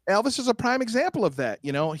 Elvis is a prime example of that.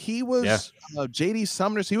 He was J.D.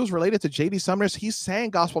 Sumner's. He was related to J.D. Sumner's. He sang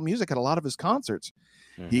gospel music at a lot of his concerts.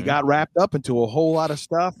 He got wrapped up into a whole lot of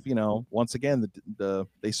stuff. Once again,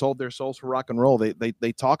 they sold their souls for rock and roll.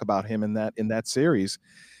 They talk about him in that series,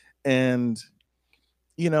 and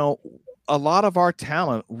you know, a lot of our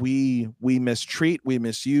talent we mistreat, we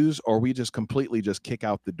misuse, or we just completely just kick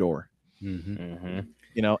out the door.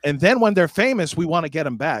 You know, and then when they're famous, we want to get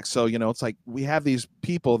them back. So, you know, it's like we have these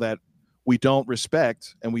people that we don't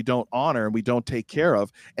respect and we don't honor and we don't take care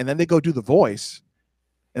of, and then they go do The Voice.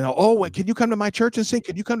 And can you come to my church and sing?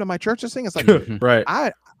 Can you come to my church and sing? It's like,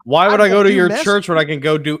 right. Why would I go to your church when I can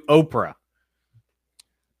go do Oprah?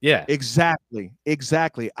 Yeah, exactly.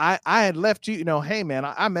 I had left you, you know, hey man,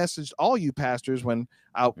 I messaged all you pastors when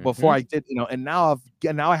before I did, you know, and now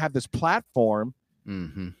I have this platform,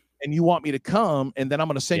 and you want me to come, and then I'm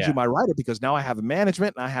going to send you my writer because now I have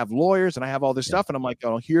management and I have lawyers and I have all this stuff, and I'm like,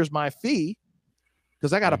 oh, here's my fee.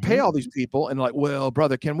 Because I got to pay all these people, and like, well,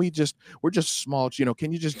 brother, we're just small, you know,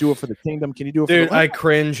 can you just do it for the kingdom? Can you do it dude? For I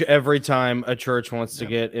cringe every time a church wants to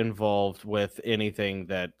get involved with anything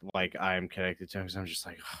that like I'm connected to, because I'm just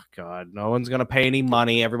like, oh god, no one's gonna pay any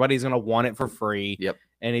money. Everybody's gonna want it for free. Yep.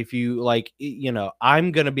 And if you like, you know,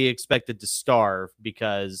 I'm gonna be expected to starve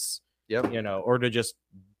because, Yep. you know, or to just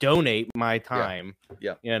donate my time.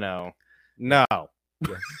 Yeah. You know, no.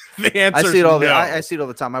 Yeah. The answer I see it all. no. I see it all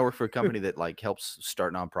the time. I work for a company that like helps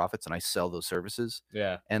start nonprofits, and I sell those services.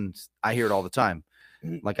 Yeah, and I hear it all the time.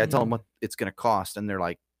 Like I tell them what it's going to cost, and they're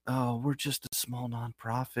like, "Oh, we're just a small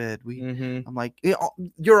nonprofit." I'm like,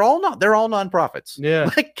 "You're all not. They're all nonprofits." Yeah,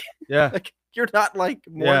 like yeah, like you're not like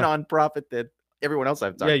more nonprofit than everyone else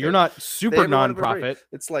I've talked to. Yeah, you're not super nonprofit.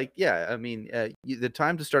 It's like, yeah, I mean, the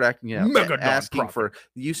time to start asking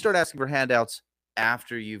for handouts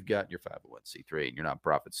after you've got your 501c3 and your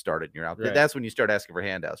nonprofit started and you're out there. Right. That's when you start asking for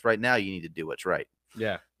handouts. Right now, you need to do what's right.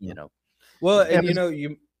 Yeah. You know. Well, and you know,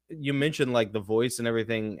 you mentioned like The Voice and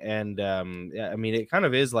everything, and I mean, it kind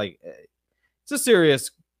of is like it's a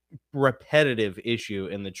serious repetitive issue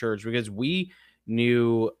in the church, because we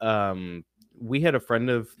knew we had a friend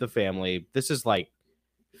of the family. This is like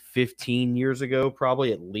 15 years ago,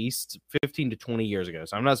 probably at least 15 to 20 years ago.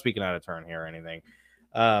 So I'm not speaking out of turn here or anything.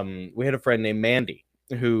 We had a friend named Mandy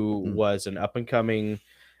who was an up and coming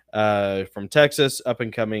from Texas, up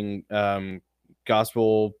and coming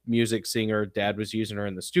gospel music singer. Dad was using her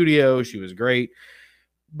in the studio. She was great.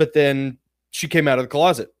 But then she came out of the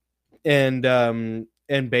closet, and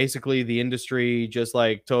basically the industry just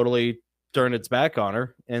like totally turned its back on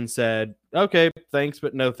her and said, okay, thanks,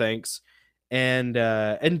 but no thanks. And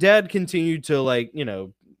Dad continued to, like, you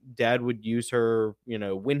know, Dad would use her, you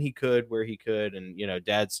know, when he could, where he could. And, you know,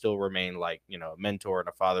 Dad still remained like, you know, a mentor and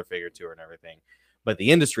a father figure to her and everything. But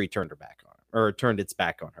the industry turned her back on her, or turned its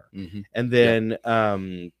back on her. And then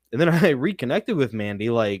I reconnected with Mandy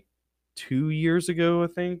like 2 years ago, I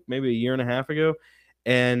think, maybe a year and a half ago.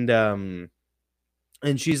 And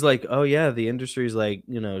she's like, oh yeah, the industry's like,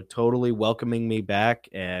 you know, totally welcoming me back,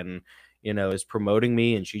 and, you know, is promoting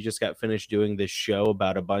me. And she just got finished doing this show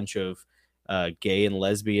about a bunch of gay and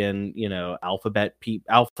lesbian, you know, alphabet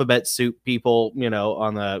soup people, you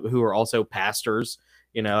know, who are also pastors,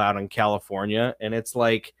 you know, out in California. And it's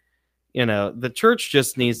like, you know, the church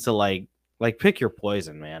just needs to like pick your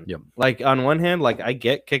poison, man. Yep. Like, on one hand, like, I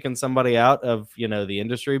get kicking somebody out of, you know, the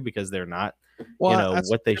industry because they're not, you know,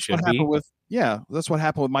 what they should be. That's what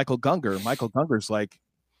happened with Michael Gungor. Michael Gungor's like,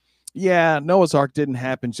 yeah, Noah's Ark didn't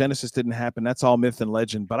happen. Genesis didn't happen. That's all myth and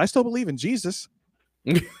legend. But I still believe in Jesus.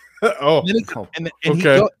 He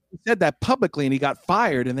said that publicly, and he got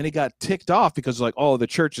fired, and then he got ticked off because, like, oh, the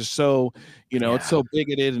church is so, you know, it's so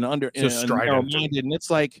bigoted and narrow-minded, and it's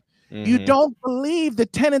like, you don't believe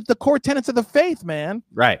the core tenets of the faith, man.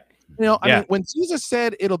 Right. You know, I mean, when Jesus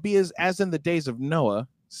said it'll be as in the days of Noah,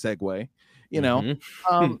 segue, you know,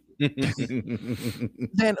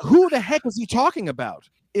 then who the heck is he talking about?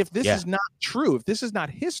 If this is not true, if this is not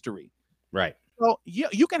history, right? Well,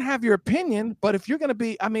 you can have your opinion, but if you're going to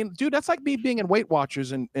be, I mean, dude, that's like me being in Weight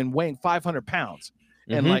Watchers and weighing 500 pounds.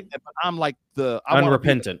 And like, I'm like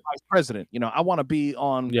unrepentant vice president, you know, I want to be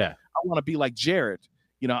on, I want to be like Jared,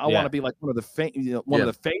 you know, I want to be like one of the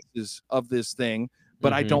faces of this thing,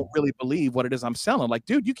 but I don't really believe what it is I'm selling. Like,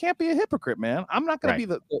 dude, you can't be a hypocrite, man. I'm not going to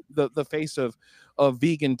be the face of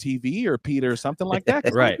vegan TV or Peter or something like that.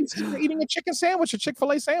 Right. You're eating a chicken sandwich, a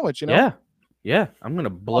Chick-fil-A sandwich, you know? Yeah, I'm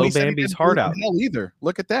gonna blow Bambi's heart out. Hell either.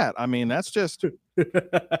 Look at that. I mean, that's just.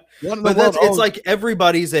 It's like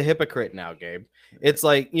everybody's a hypocrite now, Gabe. It's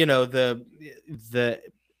like, you know, the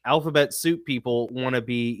alphabet soup people want to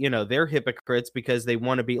be, you know, they're hypocrites because they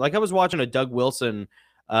want to be. Like, I was watching a Doug Wilson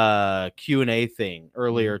Q&A thing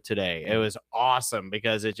earlier today. It was awesome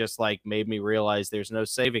because it just like made me realize there's no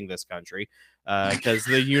saving this country, because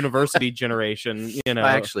the university generation, you know,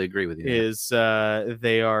 I actually agree with you. is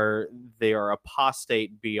they are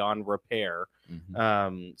apostate beyond repair.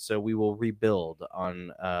 So we will rebuild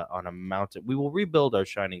on a mountain. We will rebuild our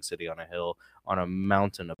shining city on a hill, on a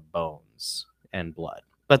mountain of bones and blood.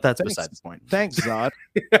 But that's beside the point. Thanks, Zod.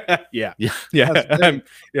 Yeah.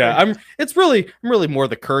 I'm really more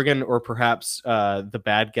the Kurgan, or perhaps the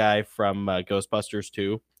bad guy from Ghostbusters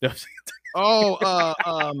 2.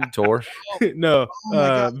 Tor. No,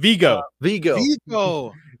 Vigo.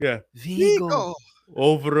 Vigo. Yeah. Vigo.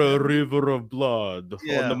 Over a river of blood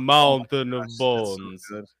on the mountain of bones.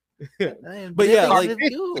 So But yeah, like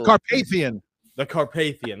the Carpathian. the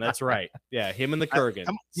Carpathian. That's right. Yeah, him and the Kurgan.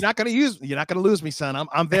 You're not gonna lose me, son.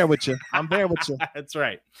 I'm there with you. I'm there with you. That's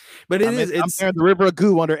right. But I'm there in the river of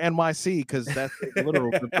goo under NYC, because that's the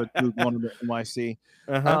literal river of goo going under NYC.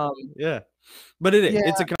 Yeah. But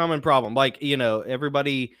it's a common problem. Like, you know,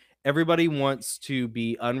 everybody wants to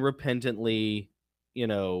be unrepentantly, you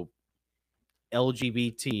know,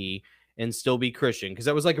 LGBT and still be Christian, because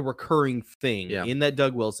that was like a recurring thing in that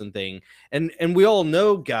Doug Wilson thing. And we all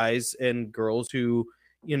know guys and girls who,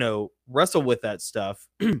 you know, wrestle with that stuff,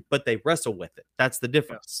 but they wrestle with it. That's the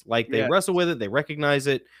difference. Like they wrestle with it, they recognize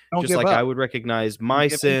it, just like I would recognize my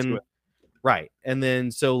sin. Right. And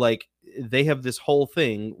then so like they have this whole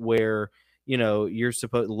thing where, you know, you're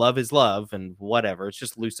supposed love is love and whatever. It's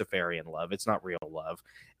just Luciferian love. It's not real love.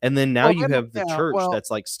 And then now you have the church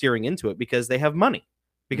that's like steering into it because they have money,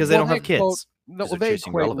 because they don't have kids. They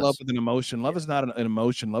equate love with an emotion. Love is not an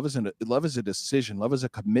emotion. Love is a decision. Love is a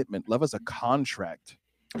commitment. Love is a contract.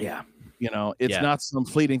 Yeah. You know, it's not some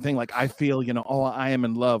fleeting thing like I feel, you know, oh, I am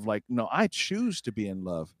in love. Like, no, I choose to be in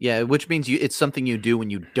love. Yeah, which means it's something you do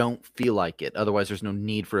when you don't feel like it. Otherwise, there's no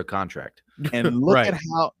need for a contract. And look at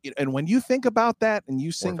how, and when you think about that and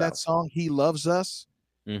you sing that song, He Loves Us,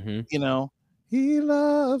 you know, He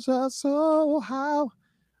loves us so how.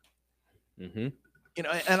 You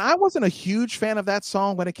know, and I wasn't a huge fan of that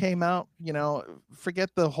song when it came out. You know,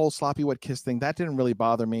 forget the whole sloppy wet kiss thing. That didn't really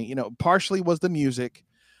bother me. You know, partially was the music.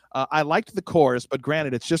 I liked the chorus, but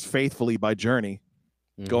granted, it's just Faithfully by Journey.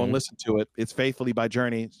 Go and listen to it. It's Faithfully by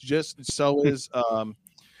Journey. Just so is,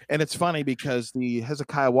 and it's funny because the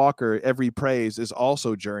Hezekiah Walker Every Praise is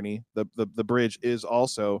also Journey. The bridge is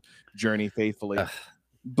also Journey Faithfully.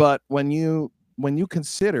 But when you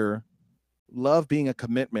consider love being a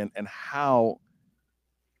commitment and how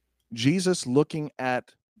Jesus looking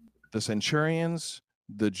at the centurions,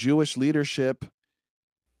 the Jewish leadership,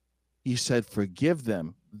 he said, forgive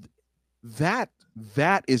them. That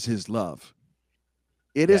is his love.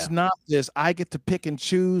 It is not this, I get to pick and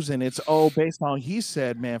choose, and it's, based on, he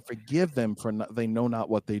said, man, forgive them for they know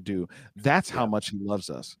not what they do. That's how much he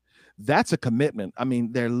loves us. That's a commitment. I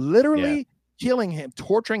mean, they're literally killing him,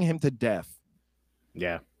 torturing him to death.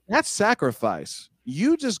 Yeah. That's sacrifice.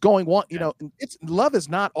 You just going, you know, it's love is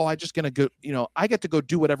not, I just gonna go, you know, I get to go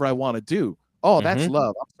do whatever I want to do. That's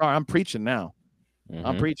love. I'm sorry, I'm preaching now.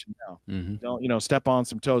 I'm preaching now. Don't, you know, step on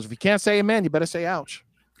some toes. If you can't say amen, you better say ouch.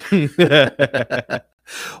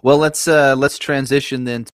 Well, let's transition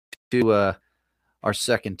then to our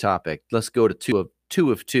second topic. Let's go to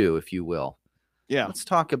two of two, if you will. Yeah. Let's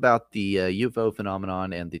talk about the UFO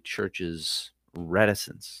phenomenon and the church's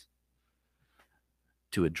reticence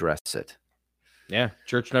to address it. Yeah,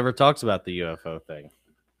 church never talks about the UFO thing.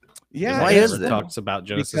 Yeah, why is it? Talks about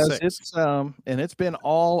Genesis because 6. it's and it's been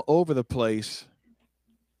all over the place.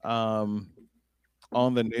 On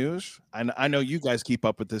the news, and I know you guys keep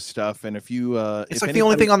up with this stuff. And if you, it's like the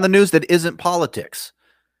only thing on the news that isn't politics,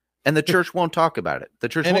 and the church won't talk about it. The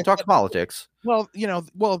church won't talk politics. Well, you know,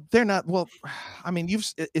 they're not. Well, I mean,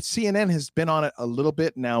 it's CNN has been on it a little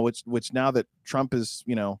bit now, which now that Trump is,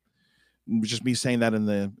 you know, just me saying that in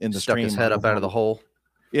the stuck stream, his head up out of the hole.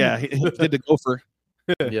 Yeah, he did the gopher.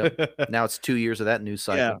 Yep. Now it's 2 years of that news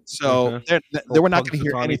cycle. Yeah. So we're not going to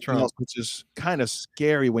hear anything else, which is kind of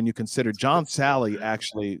scary when you consider John Sally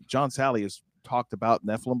has talked about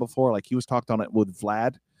Nephilim before. Like he was talked on it with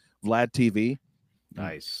Vlad TV.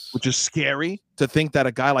 Nice. Which is scary to think that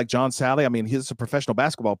a guy like John Sally, I mean, he's a professional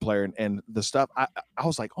basketball player, and the stuff, I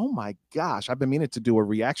was like, oh my gosh, I've been meaning to do a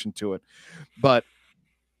reaction to it. But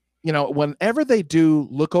you know, whenever they do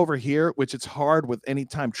look over here, which it's hard with any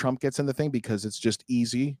time Trump gets in the thing because it's just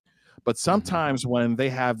easy. But sometimes when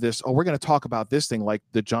they have this, we're going to talk about this thing, like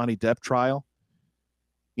the Johnny Depp trial,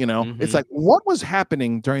 you know, it's like, what was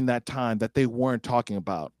happening during that time that they weren't talking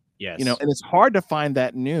about? Yes. You know, and it's hard to find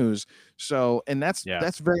that news. So, and that's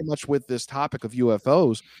very much with this topic of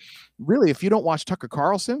UFOs. really, if you don't watch Tucker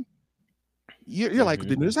Carlson, you're like,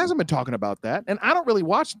 the news hasn't been talking about that. And I don't really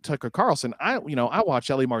watch Tucker Carlson. I watch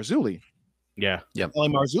Ellie Marzulli. Yeah. Ellie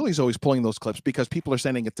Marzulli's always pulling those clips because people are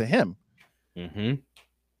sending it to him.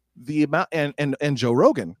 The amount and Joe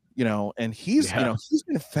Rogan, and he's he's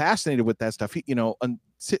been fascinated with that stuff. He,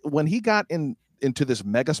 when he got into this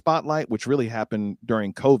mega spotlight, which really happened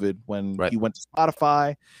during COVID, when he went to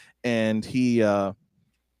Spotify and he started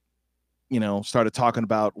talking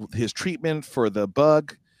about his treatment for the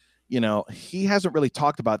bug. He hasn't really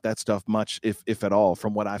talked about that stuff much, if at all,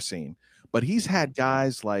 from what I've seen. But he's had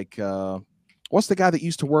guys like what's the guy that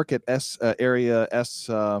used to work at Area S?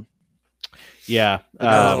 Bob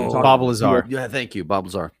Lazar. Yeah, thank you, Bob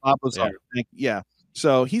Lazar. Yeah.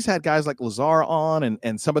 So he's had guys like Lazar on,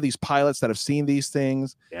 and some of these pilots that have seen these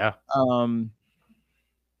things. Yeah.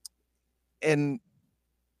 And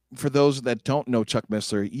for those that don't know Chuck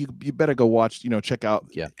Missler, you better go watch, check out.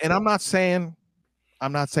 Yeah. And I'm not saying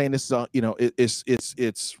this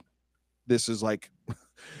is this is like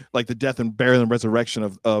the death and burial and resurrection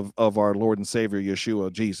of our Lord and Savior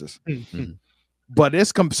Yeshua Jesus. But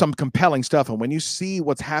it's some compelling stuff, and when you see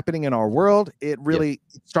what's happening in our world, it really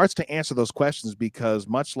starts to answer those questions, because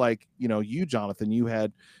much like you, Jonathan, you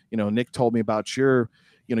had Nick told me about your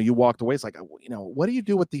you walked away. It's like, what do you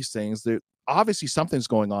do with these things? There obviously something's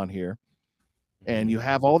going on here, and you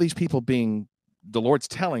have all these people being, the Lord's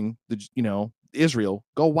telling Israel,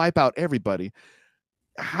 go wipe out everybody.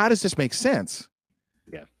 How does this make sense?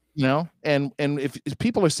 And if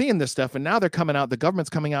people are seeing this stuff, and now they're coming out, the government's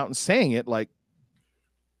coming out and saying it, like,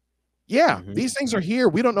 these things are here.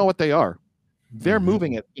 We don't know what they are. They're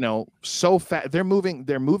moving it, so fast. They're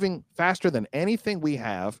moving faster than anything we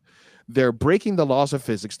have. They're breaking the laws of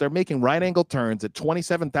physics. They're making right angle turns at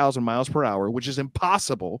 27,000 miles per hour, which is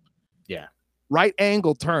impossible. Yeah. Right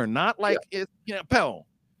angle turn, not like Pell.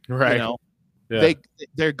 Right.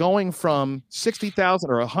 They're going from 60,000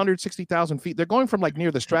 or 160,000 feet. They're going from like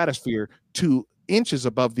near the stratosphere to inches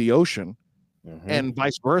above the ocean, and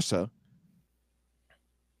vice versa.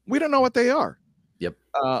 We don't know what they are. Yep.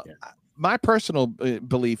 My personal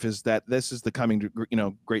belief is that this is the coming,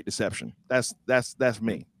 great deception. That's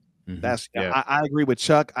me. I agree with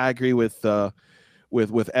Chuck. I agree with LA.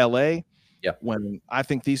 Yeah. When I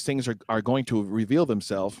think these things are going to reveal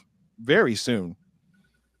themselves very soon.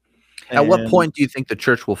 At what point do you think the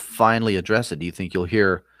church will finally address it? Do you think you'll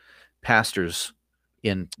hear pastors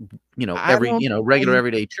in regular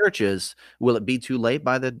everyday churches? Will it be too late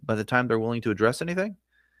by the time they're willing to address anything?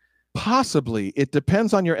 Possibly. It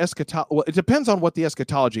depends on your eschatology. Well, it depends on what the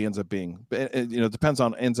eschatology ends up being. It depends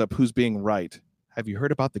on who's being right. Have you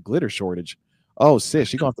heard about the glitter shortage? Oh,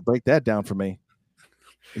 sis, you're gonna have to break that down for me.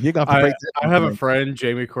 You're gonna have to break that down. I have a friend,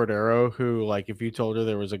 Jamie Cordero, who, like, if you told her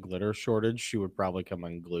there was a glitter shortage, she would probably come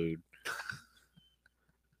unglued.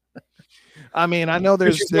 I mean, I know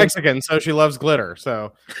she's Mexican, so she loves glitter.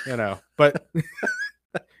 So, but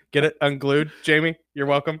get it unglued, Jamie. You're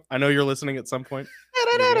welcome. I know you're listening at some point.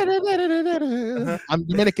 I'm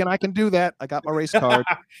Dominican. I can do that. I got my race card.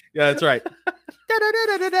 Yeah, that's right.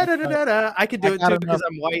 I can do it too because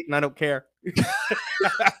I'm white and I don't care.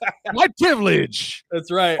 White privilege.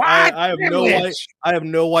 That's right. I have no white. I have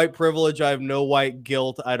no white privilege. I have no white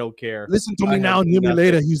guilt. I don't care. Listen to me now and hear me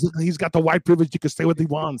later. He's got the white privilege. You can say what he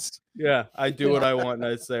wants. Yeah, I do what I want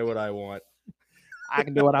and I say what I want. I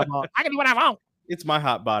can do what I want. I can do what I want. It's my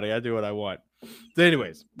hot body. I do what I want. So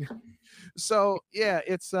anyways. So yeah,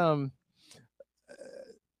 it's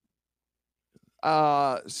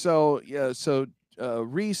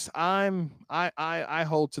Reese, I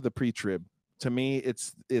hold to the pre-trib. To me,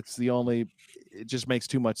 it's the only, it just makes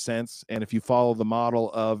too much sense. And if you follow the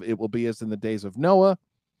model of it will be as in the days of Noah,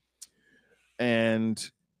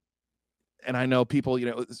 and I know people,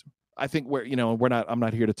 I think I'm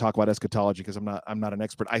not here to talk about eschatology because I'm not an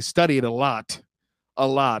expert. I study it a lot.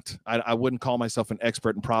 I wouldn't call myself an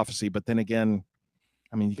expert in prophecy, but then again,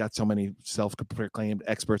 I mean, you got so many self-proclaimed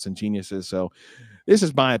experts and geniuses. So this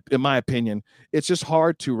is in my opinion, it's just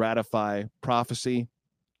hard to ratify prophecy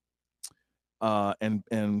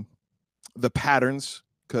and the patterns,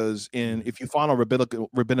 because if you follow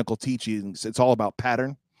rabbinical teachings, it's all about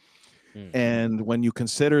pattern. And when you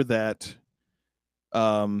consider that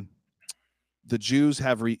the Jews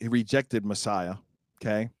have rejected Messiah,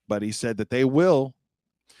 okay, but he said that they will.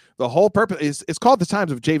 The whole purpose is, it's called the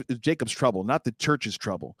times of Jacob's trouble, not the church's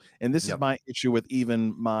trouble. And this is my issue with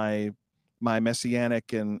even my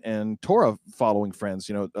messianic and Torah following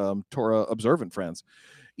friends, Torah observant friends.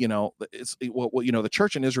 The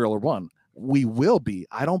church in Israel are one. We will be.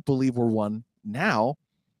 I don't believe we're one now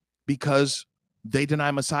because they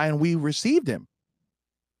deny Messiah and we received him.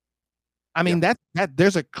 I mean, that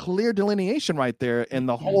there's a clear delineation right there, and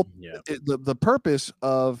the whole the purpose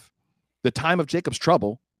of the time of Jacob's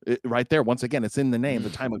trouble, right there. Once again, it's in the name. The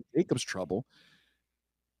time of Jacob's trouble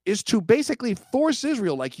is to basically force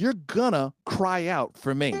Israel, like, you're gonna cry out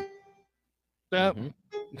for me. You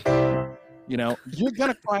know, you're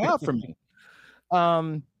gonna cry out for me.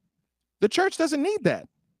 The church doesn't need that.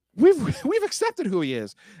 We've accepted who he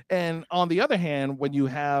is. And on the other hand, when you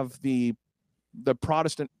have the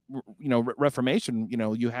Protestant, Reformation,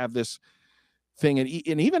 you have this thing, and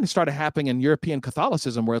even started happening in European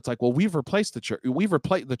Catholicism, where it's like, well, we've replaced the church.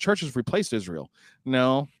 The church has replaced Israel.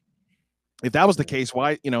 No, if that was the case,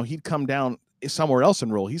 why, he'd come down somewhere else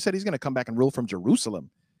and rule. He said he's going to come back and rule from Jerusalem.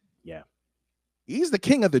 Yeah. He's the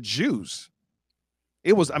king of the Jews.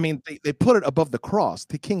 It was, I mean, they put it above the cross,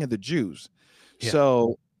 the king of the Jews. Yeah.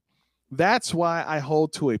 So that's why I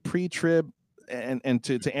hold to a pre-trib. And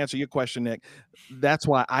to answer your question, Nick, that's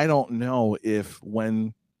why I don't know if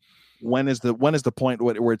when is the point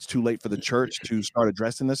where it's too late for the church to start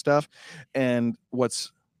addressing this stuff. And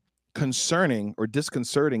what's concerning or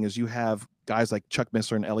disconcerting is you have guys like Chuck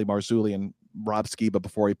Missler and Eli Marzulli and Rob Skiba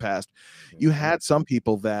before he passed. You had some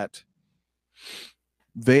people that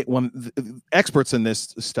experts in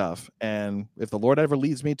this stuff, and if the Lord ever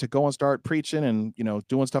leads me to go and start preaching and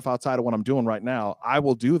doing stuff outside of what I'm doing right now, I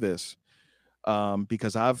will do this.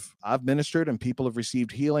 Because I've ministered and people have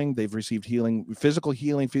received healing. They've received healing, physical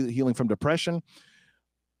healing from depression.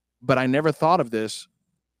 But I never thought of this.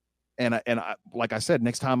 And I, like I said,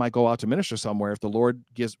 next time I go out to minister somewhere, if the Lord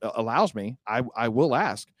allows me, I will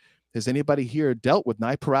ask, has anybody here dealt with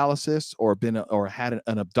night paralysis or had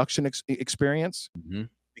an abduction experience?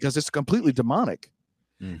 Because it's completely demonic.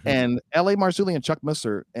 And L.A. Marzulli and Chuck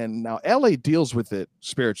Missler, and now L.A. deals with it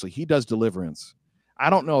spiritually. He does deliverance.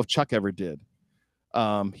 I don't know if Chuck ever did.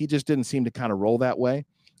 He just didn't seem to kind of roll that way.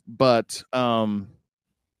 But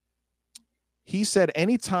he said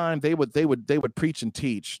anytime they would preach and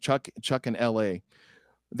teach, Chuck and LA,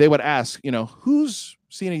 they would ask, who's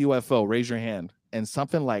seen a UFO? Raise your hand. And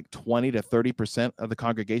something like 20 to 30% of the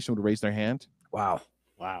congregation would raise their hand. Wow.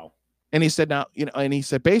 And he said,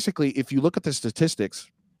 basically, if you look at the statistics,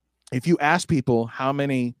 if you ask people how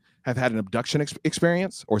many have had an abduction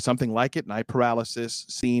experience or something like it, night paralysis,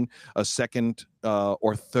 seen a second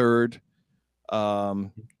or third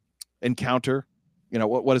encounter,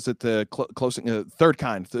 what is it, the closing third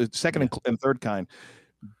kind, the second and third kind,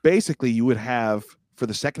 basically you would have, for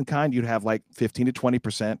the second kind, you'd have like 15 to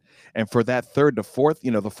 20%. And for that third to fourth,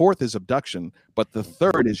 the fourth is abduction, but the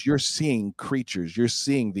third is you're seeing creatures, you're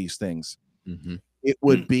seeing these things. It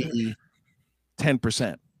would be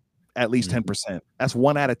 10%. At least 10%. That's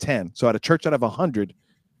 1 out of 10. So at a church out of 100,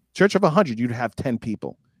 you'd have 10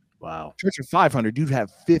 people. Wow. Church of 500, you'd have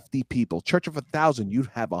 50 people. Church of 1,000, you'd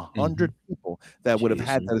have 100 people that would have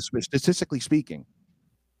had that, statistically speaking.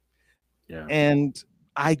 Yeah. And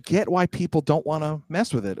I get why people don't want to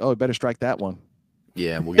mess with it. Oh, better strike that one.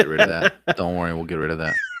 Yeah, we'll get rid of that. Don't worry, we'll get rid of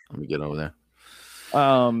that. Let me get over there.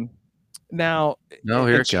 Now,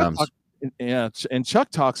 here it comes. And Chuck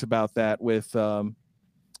talks about that with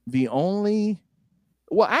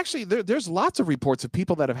actually, there's lots of reports of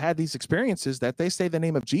people that have had these experiences that they say the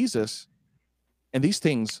name of Jesus and these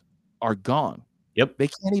things are gone. Yep. They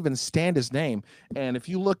can't even stand his name. And if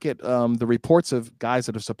you look at the reports of guys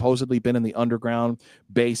that have supposedly been in the underground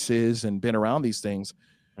bases and been around these things,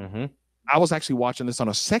 I was actually watching this on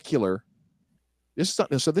a secular. This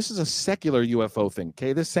is a secular UFO thing.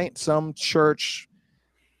 Okay, this ain't some church.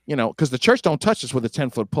 Because the church don't touch this with a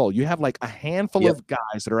 10-foot pole. You have like a handful of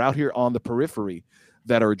guys that are out here on the periphery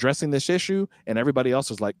that are addressing this issue, and everybody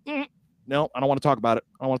else is like, no, I don't want to talk about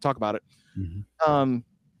it.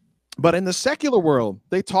 But in the secular world,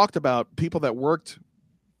 they talked about people that worked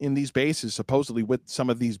in these bases, supposedly with some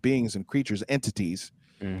of these beings and creatures, entities.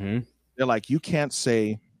 They're like, you can't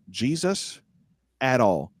say Jesus at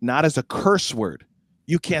all, not as a curse word.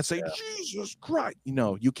 You can't say Jesus Christ.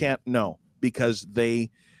 You can't. No, because they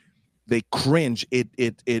cringe.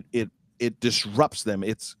 It disrupts them.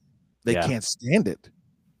 They can't stand it.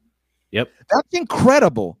 Yep. That's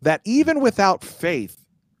incredible that even without faith,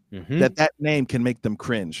 that name can make them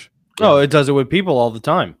cringe. Oh, it does it with people all the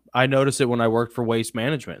time. I noticed it when I worked for Waste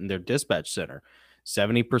Management in their dispatch center.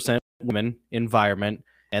 70% women, environment,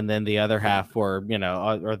 and then the other half were,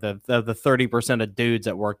 or the 30% of dudes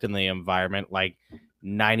that worked in the environment, like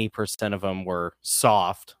 90% of them were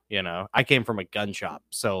soft. I came from a gun shop,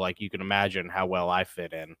 so like you can imagine how well I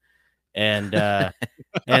fit in. And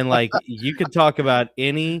and like you could talk about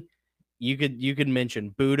you could mention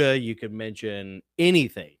Buddha, you could mention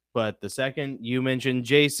anything, but the second you mention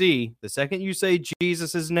JC, the second you say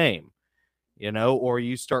Jesus's name, you know, or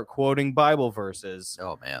you start quoting Bible verses.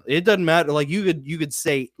 Oh man, it doesn't matter. Like you could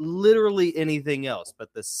say literally anything else,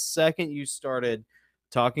 but the second you started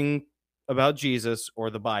talking about Jesus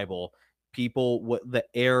or the Bible, the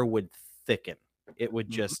air would thicken. It would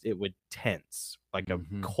just it would tense like a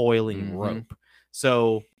coiling rope.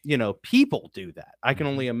 So, you know, people do that. I can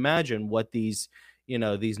only imagine what these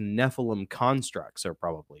Nephilim constructs are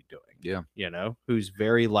probably doing. Yeah. You know, whose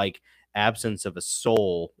very like absence of a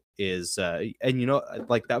soul is and you know,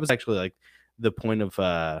 like that was actually like the point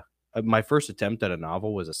of my first attempt at a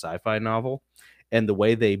novel was a sci-fi novel, and the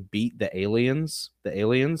way they beat the aliens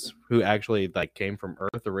who actually like came from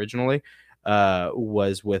Earth originally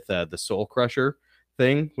was with the Soul Crusher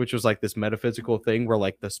thing, which was like this metaphysical thing where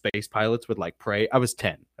like the space pilots would like pray. I was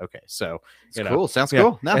 10. Okay, so it's cool. Sounds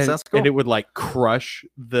cool. No, sounds cool. And it would like crush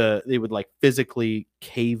it would like physically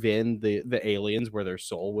cave in the aliens where their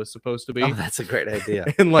soul was supposed to be. Oh, that's a great idea.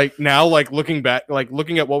 And like now, like looking back, like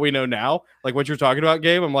looking at what we know now, like what you're talking about,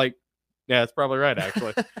 Gabe, I'm like, yeah, that's probably right,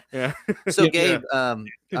 actually. Yeah. So, Gabe, it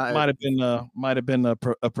might have been a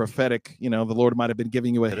prophetic. You know, the Lord might have been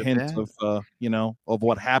giving you a hint of of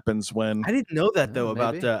what happens when. I didn't know that though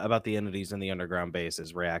about the entities in the underground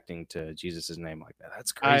bases reacting to Jesus's name like that.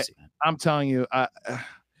 That's crazy. I'm telling you,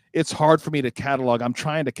 it's hard for me to catalog. I'm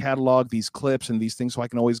trying to catalog these clips and these things so I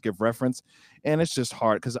can always give reference, and it's just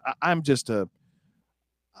hard because I'm just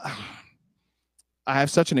I have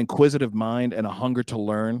such an inquisitive mind and a hunger to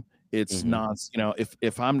learn. It's not,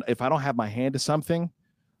 if I don't have my hand to something,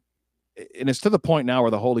 and it's to the point now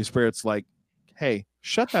where the Holy Spirit's like, hey,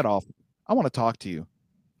 shut that off. I want to talk to you.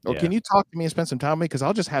 Or can you talk to me and spend some time with me? Because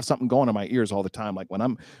I'll just have something going in my ears all the time. Like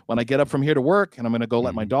when I get up from here to work and I'm going to go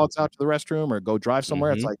let my dogs out to the restroom or go drive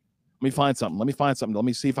somewhere, it's like, let me find something. Let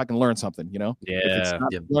me see if I can learn something, Yeah. If it's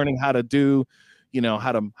not learning how to do,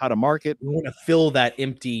 how to market. You want to fill that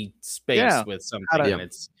empty space with something.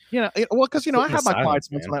 It's because I have my quiet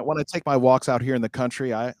moments when I take my walks out here in the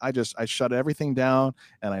country. I shut everything down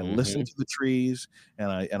and I listen to the trees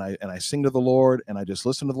and I sing to the Lord and I just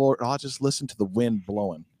listen to the Lord. I'll just listen to the wind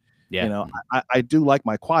blowing. Yeah, I do like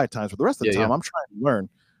my quiet times, but the rest of the time I'm trying to learn.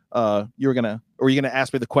 Were you gonna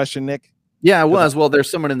ask me the question, Nick? Yeah, I was. Well,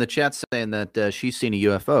 there's someone in the chat saying that she's seen a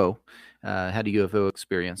UFO. Had a UFO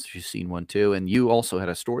experience. She's seen one too, and you also had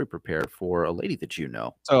a story prepared for a lady that you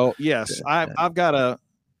know. So yes, I've got a.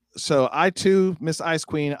 So I too, Miss Ice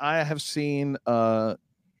Queen, I have seen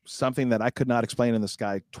something that I could not explain in the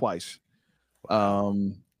sky twice.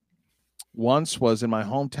 Once was in my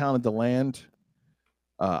hometown of DeLand.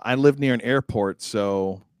 I lived near an airport,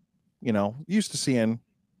 so used to seeing.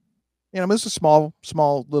 It's a small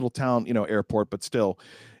little town, airport, but still,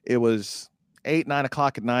 it was 8, 9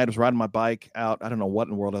 o'clock at night. I was riding my bike out. I don't know what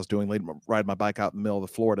in the world I was doing, riding my bike out in the middle of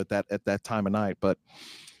the Florida at that time of night. But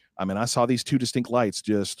I mean, I saw these two distinct lights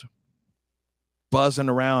just buzzing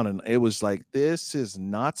around, and it was like, this is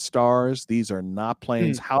not stars. These are not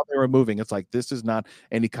planes. How they were moving, it's like this is not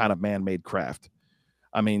any kind of man-made craft.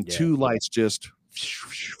 I mean, two lights just,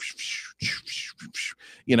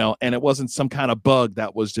 and it wasn't some kind of bug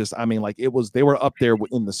that was just. I mean, like they were up there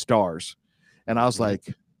in the stars, and I was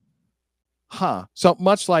like, huh. So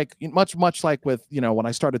much like with when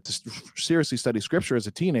I started to seriously study scripture as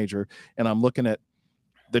a teenager, and I'm looking at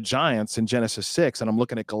the giants in Genesis 6, and I'm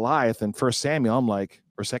looking at Goliath in 1 Samuel. I'm like,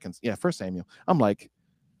 or 1 Samuel. I'm like,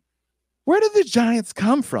 where did the giants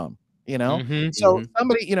come from?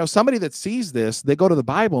 Somebody that sees this, they go to the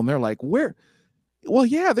Bible and they're like, where? Well,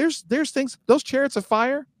 yeah, there's things, those chariots of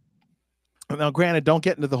fire. Now, granted, don't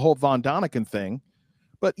get into the whole Von Doniken thing,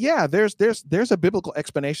 but yeah, there's a biblical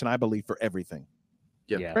explanation, I believe, for everything.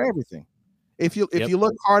 Yeah. For everything. If you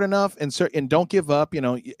look hard enough and don't give up,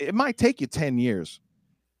 it might take you 10 years.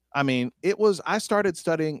 I mean, I started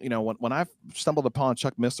studying, when I stumbled upon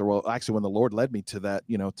Chuck Missler, well, actually when the Lord led me to that,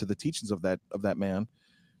 to the teachings of that man,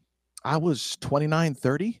 I was 29,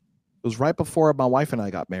 30. It was right before my wife and I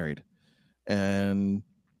got married. And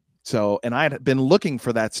I had been looking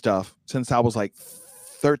for that stuff since I was like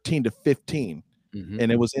 13 to 15.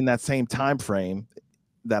 And it was in that same time frame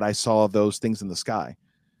that I saw those things in the sky.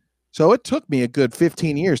 So it took me a good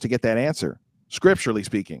 15 years to get that answer, scripturally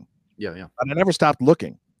speaking. Yeah. But I never stopped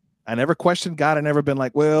looking. I never questioned God. I never been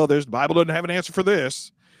like, well, the Bible doesn't have an answer for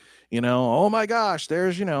this. Oh my gosh,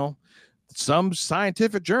 there's, some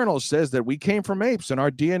scientific journal says that we came from apes and our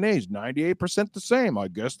DNA is 98% the same. I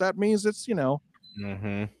guess that means it's, I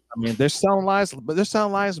mean, they're selling lies, but they're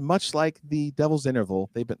selling lies much like the devil's interval.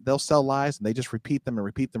 They'll sell lies and they just repeat them and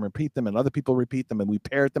repeat them and repeat them, and other people repeat them, and we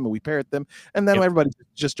parrot them and we parrot them, and then everybody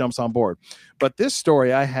just jumps on board. But this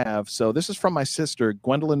story I have, so this is from my sister,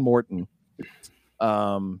 Gwendolyn Morton.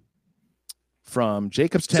 from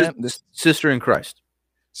Jacob's tent. This Sister in Christ.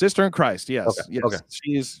 Sister in Christ, yes. Okay, Yes. okay.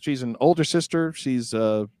 She's an older sister. She's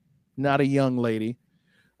not a young lady.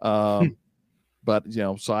 But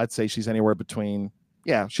so I'd say she's anywhere between,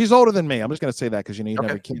 she's older than me. I'm just gonna say that because you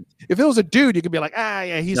never can. If it was a dude, you could be like,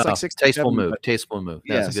 he's like 60. Tasteful move. Tasteful move.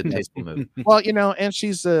 That's a good tasteful move. Well, and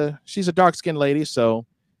she's a dark-skinned lady, so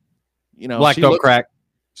black don't crack.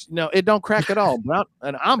 No, it don't crack at all. Brown,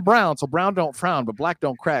 and I'm brown, so brown don't frown, but black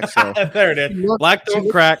don't crack. So there it is. Black don't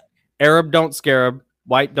crack, Arab don't scarab,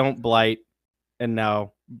 white don't blight, and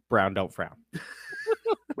now brown don't frown.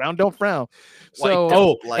 Brown don't frown.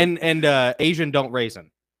 So and Asian don't raisin.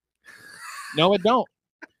 No, it don't.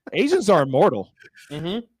 Asians are immortal.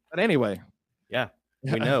 Mm-hmm. But anyway,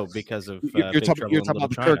 we know because of you're talking about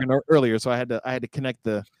the Kurgan earlier, so I had to connect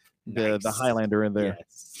the Highlander in there.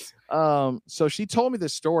 Yes. So she told me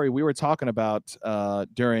this story we were talking about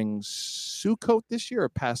during Sukkot this year or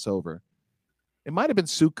Passover. It might have been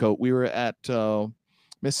Sukkot. We were at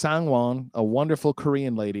Miss Sangwon, a wonderful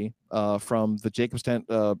Korean lady from the Jacob's Tent.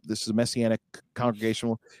 This is a Messianic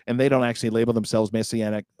congregation, and they don't actually label themselves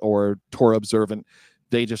Messianic or Torah observant.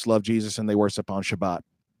 They just love Jesus and they worship on Shabbat.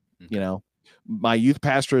 Okay. My youth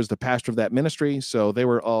pastor is the pastor of that ministry, so they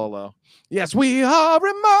were all, yes, we are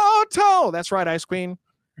immortal. That's right, Ice Queen.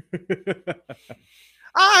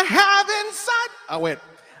 I have inside.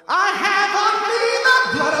 I have on me the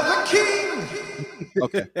blood of the king.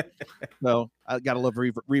 Okay. No, I gotta love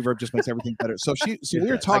reverb. Reverb just makes everything better. So we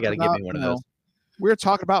were talking about, we were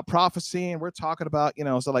talking about prophecy, and we're talking about,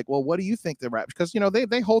 so like, well, what do you think the rapture? Because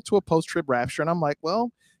they hold to a post-trib rapture, and I'm like,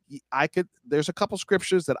 well, there's a couple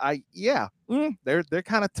scriptures that they're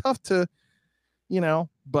kind of tough to,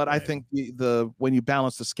 but I think when you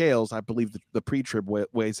balance the scales, I believe the pre-trib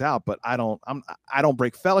weighs out. But I don't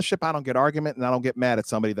break fellowship. I don't get argument, and I don't get mad at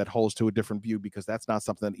somebody that holds to a different view, because that's not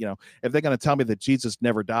something, if they're going to tell me that Jesus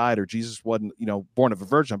never died or Jesus wasn't, born of a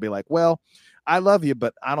virgin, I'll be like, well, I love you,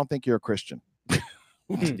 but I don't think you're a Christian.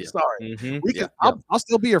 Sorry. Mm-hmm. I'll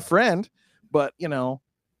still be your friend, but we're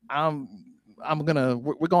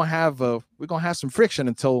gonna have some friction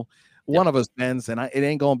until one of us bends, and it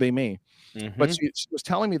ain't gonna be me. Mm-hmm. But she was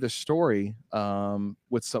telling me this story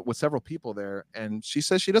with several people there, and she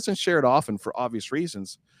says she doesn't share it often for obvious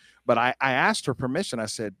reasons. But I asked her permission. I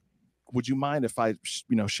said, "Would you mind if I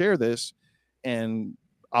share this, and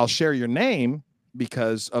I'll share your name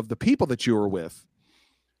because of the people that you were with?"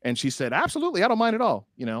 And she said, "Absolutely, I don't mind at all."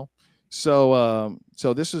 So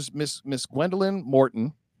this is Miss Gwendolyn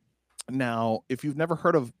Morton. Now, if you've never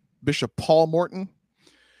heard of Bishop Paul Morton,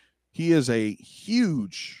 he is a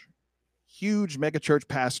huge megachurch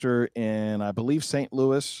pastor in, I believe, St.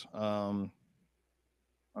 Louis.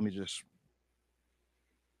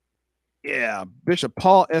 Bishop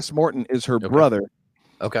Paul S. Morton is her brother.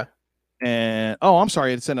 Okay. And I'm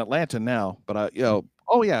sorry, it's in Atlanta now, but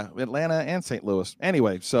Atlanta and St. Louis.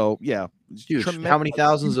 Anyway, so huge. How many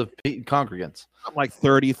thousands of congregants? Like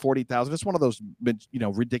 30, 40,000. It's one of those,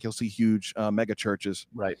 ridiculously huge mega churches.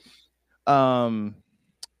 Right. And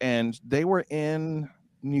they were in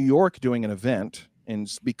New York doing an event, and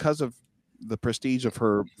because of the prestige of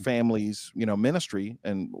her family's, ministry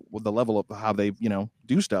and the level of how they,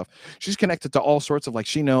 do stuff, she's connected to all sorts of,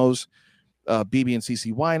 she knows BB and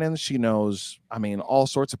CC Winans. She knows, all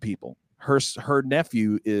sorts of people. Her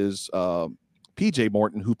nephew is PJ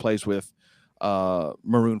Morton, who plays with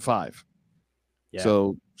Maroon 5. Yeah.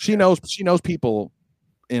 So she knows people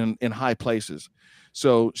in high places.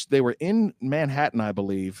 So they were in Manhattan, I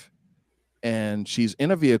believe, and she's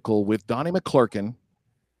in a vehicle with Donnie McClurkin.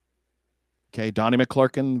 Okay, Donnie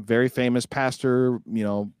McClurkin, very famous pastor,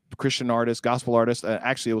 Christian artist, gospel artist.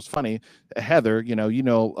 Actually, it was funny. Heather,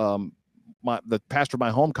 the pastor of my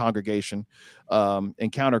home congregation,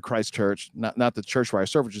 Encounter Christ Church, not the church where I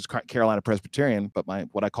serve, which is Carolina Presbyterian, but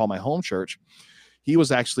what I call my home church. He was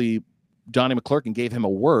actually, Donnie McClurkin gave him a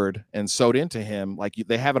word and sowed into him.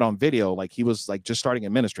 They have it on video. He was just starting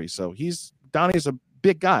in ministry. So Donnie's a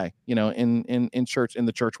big guy, in church, in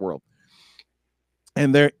the church world.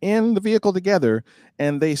 And they're in the vehicle together,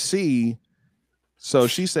 and they see. So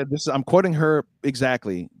she said, I'm quoting her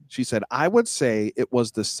exactly. She said, "I would say it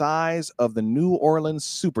was the size of the New Orleans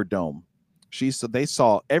Superdome." She said they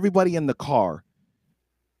saw, everybody in the car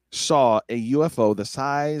saw a UFO the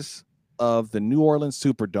size of the New Orleans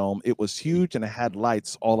Superdome. It was huge, and it had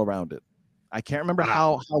lights all around it. I can't remember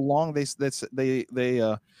how long they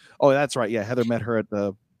oh, that's right. Yeah, Heather met her at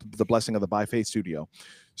the Blessing of the By Faith studio.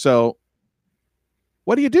 So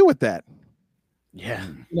what do you do with that? Yeah.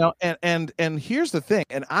 And here's the thing,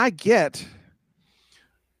 and I get,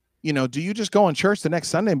 do you just go in church the next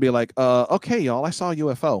Sunday and be like, okay, y'all, I saw a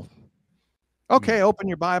UFO. Okay, open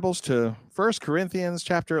your Bibles to First Corinthians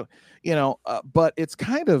chapter, but it's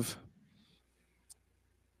kind of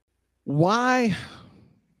why.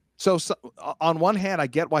 So on one hand, I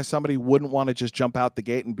get why somebody wouldn't want to just jump out the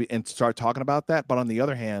gate and start talking about that. But on the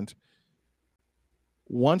other hand,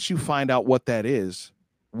 once you find out what that is,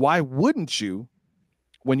 why wouldn't you,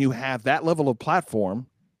 when you have that level of platform,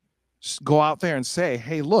 go out there and say,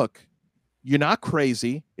 hey, look, you're not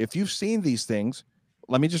crazy. If you've seen these things,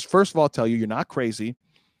 let me just first of all tell you, you're not crazy.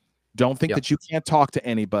 Don't think that you can't talk to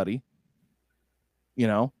anybody,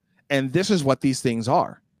 and this is what these things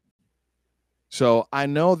are. So I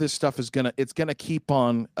know this stuff is it's gonna keep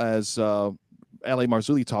on, as L.A.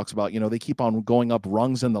 Marzulli talks about, they keep on going up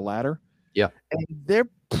rungs in the ladder. Yeah. And they're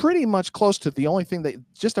pretty much close to the only thing that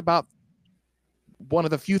just about one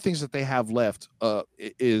of the few things that they have left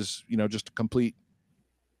is, just complete,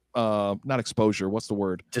 not exposure. What's the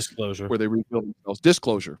word? Disclosure. Where they rebuild themselves.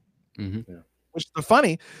 Disclosure. Mm-hmm. Yeah. Which is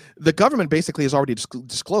funny. The government basically has already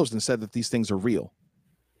disclosed and said that these things are real.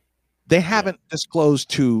 They haven't disclosed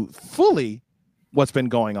to fully what's been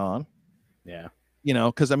going on. Yeah.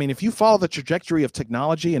 Because, if you follow the trajectory of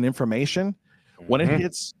technology and information, when it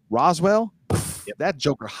hits Roswell, that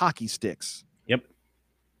Joker hockey sticks. Yep.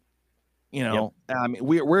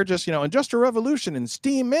 We're just, Industrial Revolution and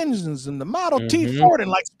steam engines and the Model T Ford and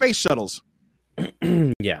like space shuttles.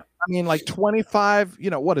 Yeah. 25,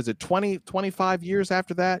 what is it? 25 years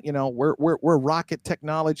after that, we're rocket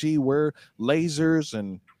technology, we're lasers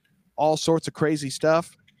and all sorts of crazy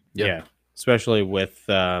stuff. Yeah. Especially with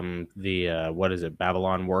the what is it,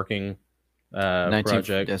 Babylon Working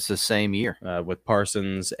project. That's the same year with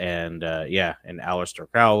Parsons and Aleister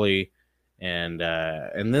Crowley, and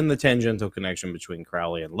then the tangential connection between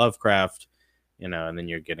Crowley and Lovecraft, and then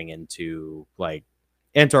you're getting into like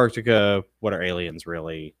Antarctica. What are aliens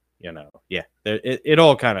really? It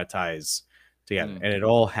all kind of ties together, and it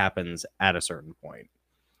all happens at a certain point.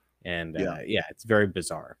 And it's very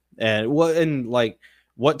bizarre. And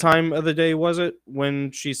what time of the day was it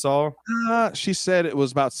when she saw? She said it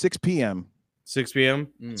was about 6 p.m. 6 p.m.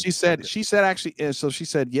 She said actually. So she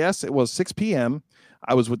said yes, it was 6 p.m.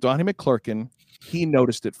 I was with Donnie McClurkin. He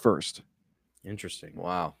noticed it first. Interesting.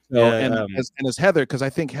 Wow. So, as Heather, because I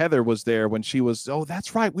think Heather was there when she was. Oh,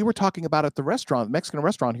 that's right. We were talking about at the restaurant, Mexican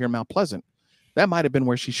restaurant here in Mount Pleasant. That might have been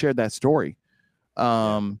where she shared that story.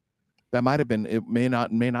 That might have been. It may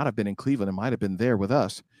not have been in Cleveland. It might have been there with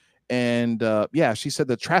us. And she said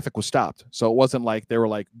the traffic was stopped, so it wasn't like they were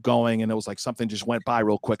like going and it was like something just went by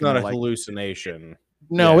real quick. It's not a hallucination.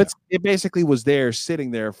 No, it basically was there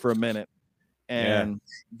sitting there for a minute. And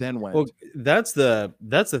then went. Well, that's the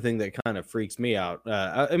thing that kind of freaks me out.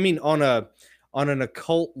 On an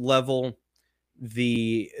occult level,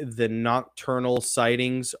 the nocturnal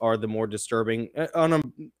sightings are the more disturbing on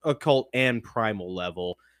an occult and primal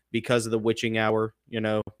level because of the witching hour.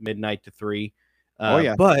 Midnight to 3.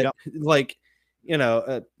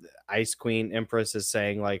 Ice Queen Empress is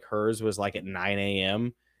saying like hers was like at 9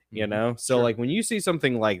 a.m. So like when you see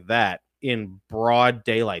something like that in broad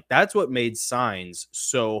daylight, that's what made Signs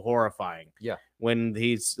so horrifying. Yeah. When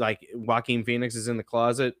he's like Joaquin Phoenix is in the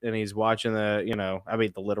closet and he's watching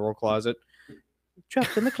the literal closet,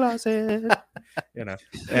 trapped in the closet, and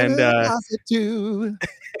closet too.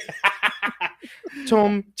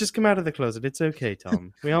 Tom, just come out of the closet. It's okay,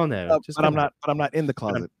 Tom. We all know. But I'm not in the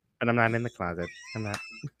closet. But I'm not in the closet. I'm not.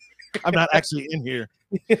 I'm not actually in here.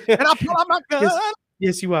 And I'll pull out my gun.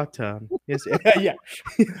 Yes, you are, Tom. Yes, yeah.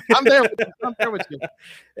 I'm there with you.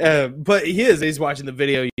 But he's watching the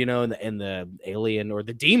video, and the alien or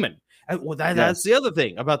the demon. That's the other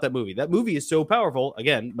thing about that movie. That movie is so powerful.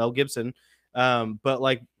 Again, Mel Gibson. But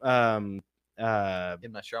like M.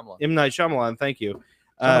 Night Shyamalan. Thank you.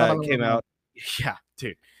 Came out. Yeah,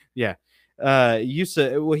 dude. Yeah.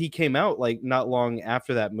 He came out like not long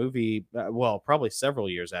after that movie. Probably several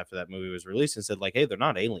years after that movie was released, and said like, "Hey, they're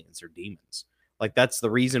not aliens; they're demons." Like that's the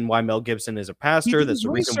reason why Mel Gibson is a pastor. That's the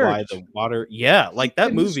reason why the water. Yeah, like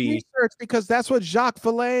that movie. Research because that's what Jacques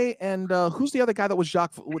Vallée and who's the other guy that was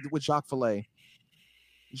with Jacques Vallée?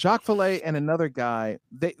 Jacques Vallée and another guy.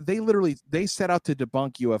 They literally set out to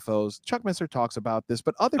debunk UFOs. Chuck Misser talks about this,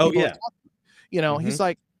 but other people. He's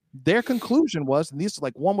like. Their conclusion was, and these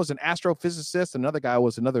like one was an astrophysicist, another guy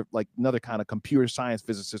was another kind of computer science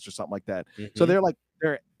physicist or something like that. So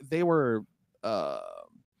they were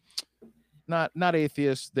not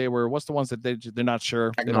atheists. They were what's the ones that they're not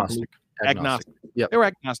sure. Agnostic. Yeah, they were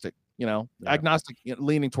agnostic. Agnostic,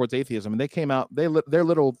 leaning towards atheism. And they came out. Their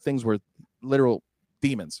little things were literal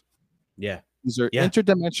demons. Yeah, these are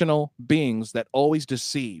interdimensional beings that always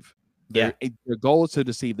deceive. Their goal is to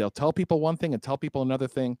deceive. They'll tell people one thing and tell people another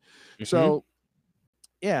thing. So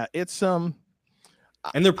yeah, it's And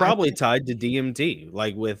they're probably tied to DMT,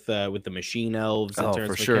 like with the machine elves that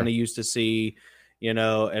Terrence McKenna used to see, you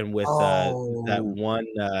know, and with that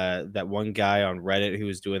one guy on Reddit who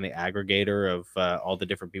was doing the aggregator of all the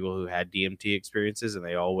different people who had DMT experiences, and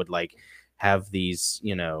they all would like have these,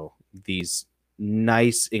 you know, these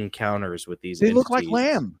nice encounters with these. They look like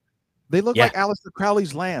lamb. They look like Aleister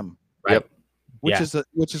Crowley's lamb. Right. Yep.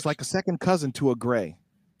 Which is like a second cousin to a gray.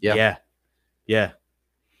 Yeah.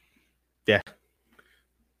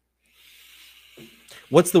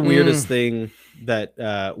 What's the weirdest thing that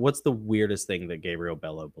Gabriel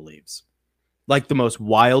Bello believes? Like the most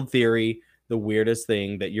wild theory, the weirdest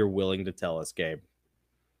thing that you're willing to tell us, Gabe?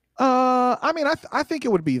 I mean, I think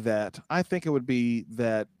it would be that. I think it would be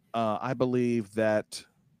that I believe that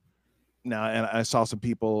now, and I saw some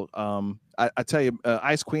people, I tell you,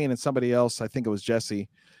 Ice Queen and somebody else, I think it was Jesse.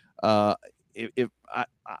 If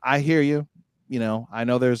I hear you, you know, I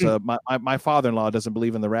know there's my father-in-law doesn't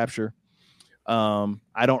believe in the rapture.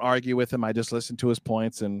 I don't argue with him. I just listen to his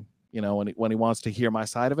points, and you know, when he wants to hear my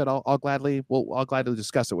side of it, I'll gladly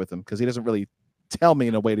discuss it with him, because he doesn't really tell me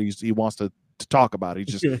in a way that he wants to talk about it.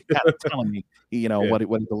 He's just kind of telling me, you know, what he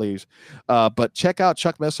believes. But check out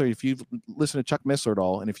Chuck Missler if you've listened to Chuck Missler at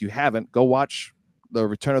all, and if you haven't, go watch The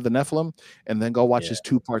Return of the Nephilim, and then go watch his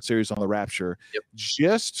 2-part series on the rapture.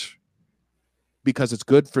 Just because it's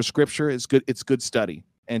good for scripture, it's good study,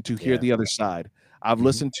 and to hear the other side. I've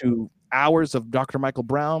listened to hours of Dr. Michael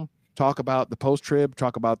Brown talk about the post-trib,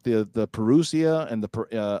 talk about the Perusia and the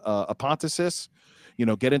Apontasis, you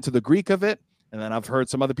know, get into the Greek of it. And then I've heard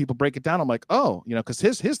some other people break it down. I'm like, oh, you know, because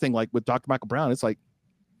his thing, like with Dr. Michael Brown, it's like,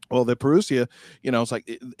 well, the Perusia, you know, it's like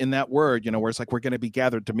in that word, you know, where it's like we're going to be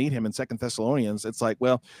gathered to meet him in 2 Thessalonians. It's like,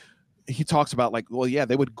 well, he talks about like, well, yeah,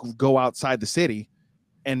 they would go outside the city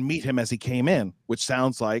and meet him as he came in, which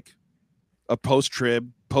sounds like a post-trib,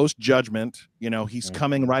 post-judgment, you know, he's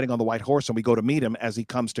coming riding on the white horse, and we go to meet him as he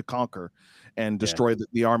comes to conquer and destroy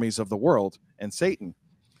the armies of the world and Satan.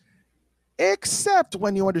 Except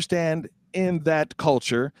when you understand in that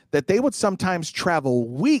culture that they would sometimes travel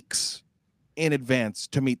weeks in advance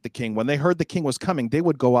to meet the king. When they heard the king was coming, they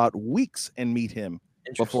would go out weeks and meet him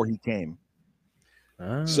before he came.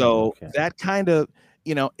 That kind of,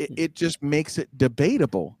 you know, it just makes it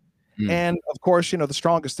debatable. And of course, you know, the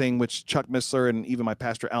strongest thing, which Chuck Missler and even my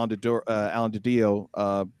pastor Alan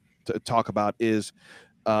DiDio talk about, is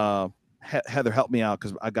Heather, help me out,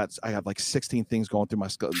 because I have like 16 things going through my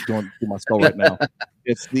skull right now.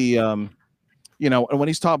 It's the you know, and when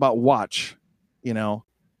he's talking about watch, you know,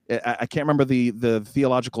 I can't remember the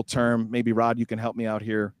theological term. Maybe Rod, you can help me out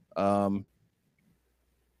here.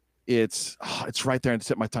 It's right there on the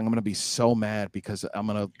tip of my tongue. I'm gonna be so mad because I'm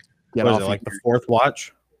gonna get off. Like the fourth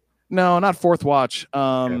watch? No, not fourth watch.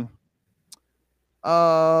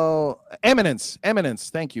 Eminence.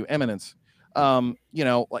 Thank you, eminence. You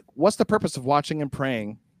know, like, what's the purpose of watching and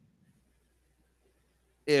praying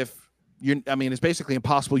if you? I mean, it's basically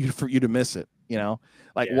impossible for you to miss it. You know,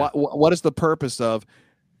 like what is the purpose of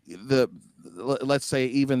let's say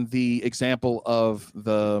even the example of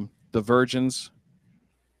the virgins?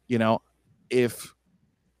 You know, if.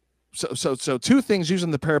 So 2 things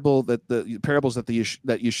using the parables that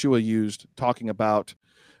Yeshua used talking about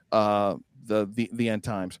the end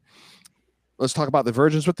times. Let's talk about the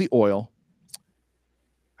virgins with the oil.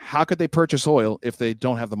 How could they purchase oil if they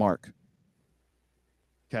don't have the mark?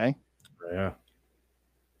 Okay. Yeah.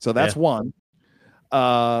 So that's 1.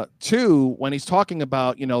 2, when he's talking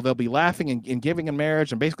about, you know, they'll be laughing and giving in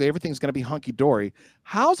marriage, and basically everything's going to be hunky dory.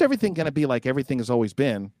 How's everything going to be like everything has always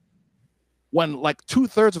been, when like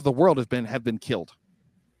 2/3 of the world have been killed?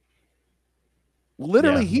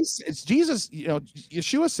 Literally, it's Jesus, you know,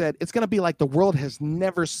 Yeshua said it's going to be like the world has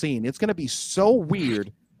never seen. It's going to be so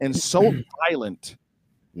weird and so violent.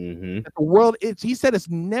 The world, he said it's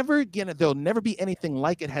never gonna. There'll never be anything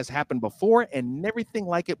like it has happened before, and everything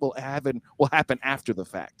like it will happen after the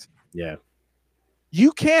fact. Yeah,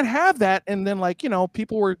 you can't have that. And then, like, you know,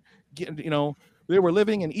 people were getting, you know, they were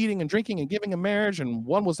living and eating and drinking and giving in marriage, and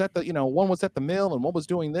one was at the mill, and one was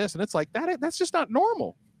doing this, and it's like that's just not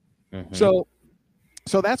normal.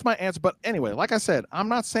 So that's my answer. But anyway, like I said, I'm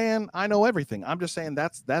not saying I know everything. I'm just saying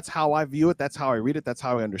that's how I view it. That's how I read it. That's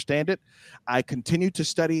how I understand it. I continue to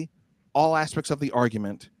study all aspects of the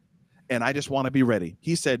argument, and I just want to be ready.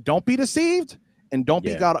 He said, don't be deceived and don't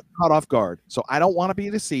be caught off guard. So I don't want to be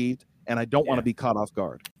deceived, and I don't want to be caught off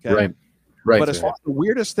guard. Okay? Right. But as far as the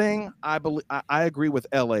weirdest thing, I agree with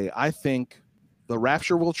LA. I think the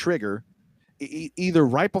rapture will trigger either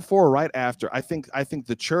right before or right after. I think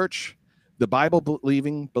the church, The Bible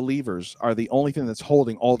believing believers are the only thing that's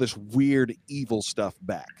holding all this weird evil stuff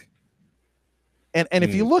back. And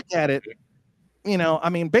if you look at it, I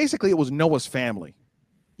mean, basically it was Noah's family.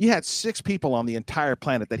 You had 6 people on the entire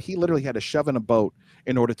planet that he literally had to shove in a boat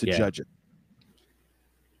in order to judge it.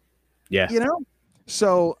 Yeah.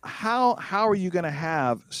 So how are you going to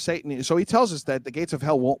have Satan? So he tells us that the gates of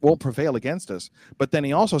hell won't prevail against us. But then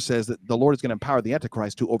he also says that the Lord is going to empower the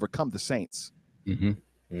Antichrist to overcome the saints.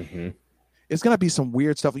 It's going to be some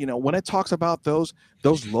weird stuff. When it talks about those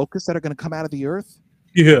locusts that are going to come out of the earth.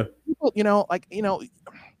 Yeah. People,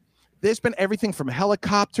 there's been everything from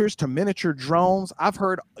helicopters to miniature drones. I've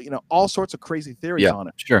heard, all sorts of crazy theories on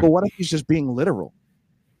it. Sure. But what if he's just being literal?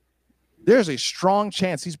 There's a strong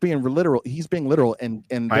chance he's being literal. He's being literal, and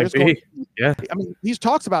there's going to be, I mean, he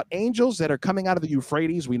talks about angels that are coming out of the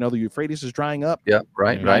Euphrates. We know the Euphrates is drying up. Yeah,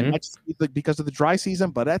 right. Because of the dry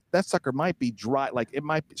season, but that sucker might be dry. Like it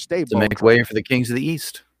might stay to make way for the kings of the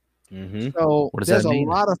east. So what does there's that mean?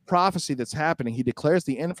 A lot of prophecy that's happening. He declares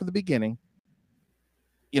the end from the beginning.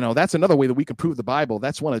 That's another way that we can prove the Bible.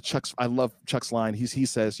 That's one of Chuck's. I love Chuck's line. He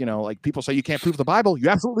says, like people say you can't prove the Bible. You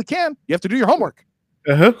absolutely can. You have to do your homework.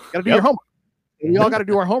 You got to do your homework. We all got to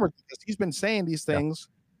do our homework because he's been saying these things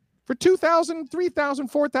for 2,000, 3,000,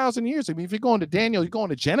 4,000 years. I mean, if you're going to Daniel, you're going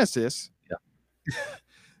to Genesis.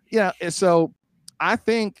 And so I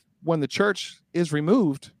think when the church is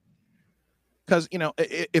removed, because,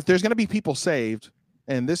 if there's going to be people saved,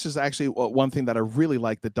 and this is actually one thing that I really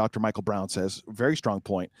like that Dr. Michael Brown says, very strong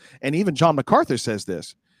point. And even John MacArthur says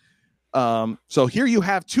this. So here you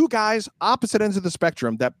have 2 guys, opposite ends of the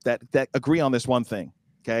spectrum that agree on this one thing.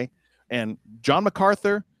 Okay. And John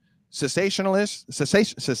MacArthur, cessationist.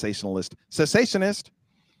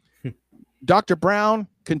 Dr. Brown,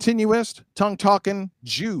 continuist, tongue-talking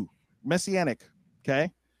Jew, messianic.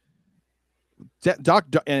 Okay.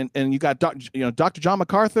 And you got Dr. John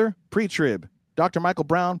MacArthur, pre-trib. Dr. Michael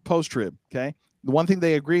Brown, post-trib. Okay. The one thing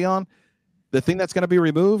they agree on, the thing that's going to be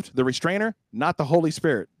removed, the restrainer, not the Holy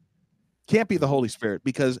Spirit. Can't be the Holy Spirit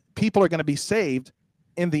because people are going to be saved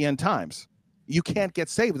in the end times. You can't get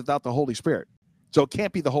saved without the Holy Spirit. So it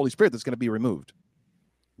can't be the Holy Spirit that's going to be removed.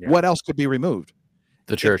 What else could be removed?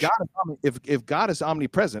 The church. If God is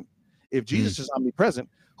omnipresent, if Jesus is omnipresent,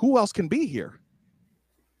 who else can be here?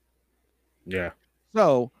 Yeah.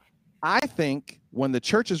 So I think when the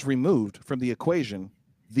church is removed from the equation,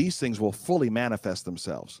 these things will fully manifest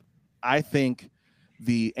themselves. I think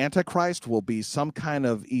the Antichrist will be some kind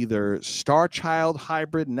of either star child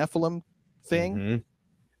hybrid Nephilim thing,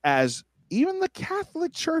 as even the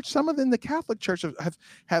Catholic Church, some of them in the Catholic Church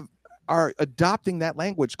are adopting that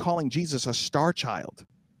language, calling Jesus a star child.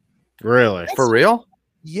 Really? For real?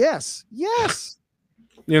 Yes.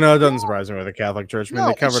 It doesn't surprise me with the Catholic Church. I mean,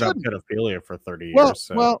 they covered up pedophilia for 30 years.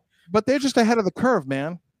 Well, but they're just ahead of the curve,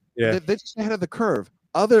 man. Yeah. They're just ahead of the curve.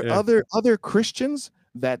 Other Christians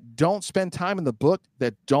that don't spend time in the book,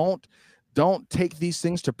 that don't take these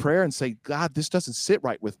things to prayer and say, God, this doesn't sit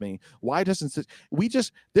right with me. Why doesn't it?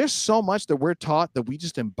 There's so much that we're taught that we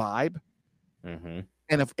just imbibe. And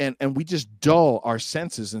we just dull our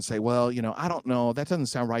senses and say, well, I don't know. That doesn't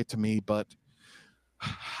sound right to me, but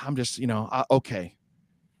I'm just, okay.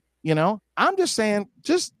 I'm just saying,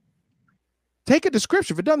 just take it to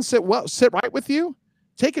scripture. If it doesn't sit right with you,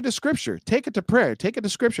 take it to scripture, take it to prayer, take it to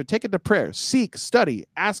scripture, take it to prayer, seek, study,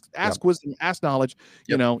 ask wisdom, ask knowledge.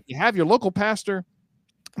 You have your local pastor.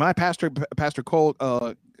 My pastor, Pastor Cole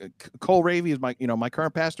Ravey is my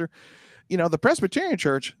current pastor. The Presbyterian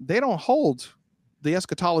Church, they don't hold the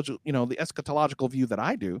eschatological view that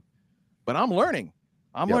I do, but I'm learning.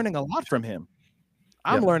 I'm learning a lot from him.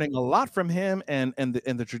 I'm learning a lot from him and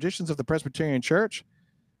the traditions of the Presbyterian Church.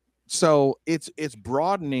 So it's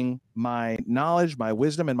broadening my knowledge, my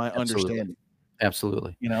wisdom, and my understanding.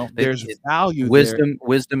 Absolutely. There's value.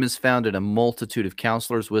 Wisdom is found in a multitude of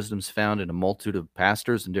counselors. Wisdom's found in a multitude of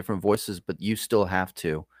pastors and different voices, but you still have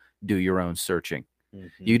to do your own searching.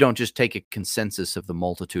 You don't just take a consensus of the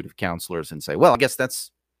multitude of counselors and say, well, I guess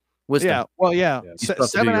that's wisdom. Yeah. Well, yeah.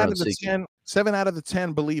 7 out of the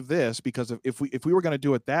 10 believe this, because if we were going to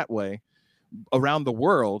do it that way around the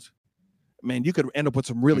world, man, you could end up with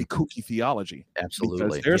some really kooky theology.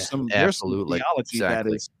 Absolutely. There's some theology that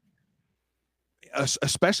is,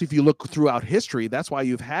 especially if you look throughout history, that's why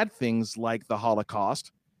you've had things like the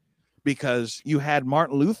Holocaust, because you had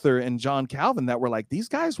Martin Luther and John Calvin that were like, these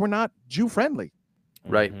guys were not Jew friendly.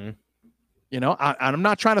 Right. I'm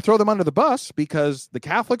not trying to throw them under the bus, because the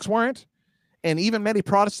Catholics weren't, and even many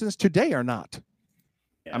Protestants today are not.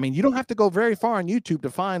 I mean, you don't have to go very far on YouTube to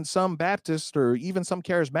find some Baptist or even some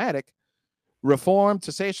charismatic, Reformed,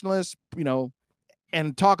 cessationalist,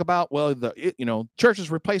 and talk about, well, churches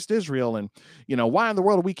replaced Israel, and why in the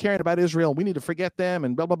world are we caring about Israel? We need to forget them,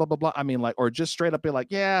 and blah blah blah blah blah. I mean, like, or just straight up be like,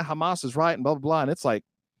 yeah, Hamas is right, and blah blah blah. And it's like,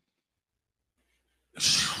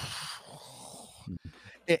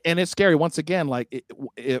 and it's scary once again. Like,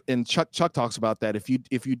 and Chuck talks about that. If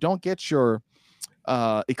you don't get your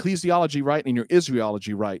ecclesiology right and your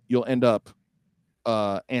Israelology right, you'll end up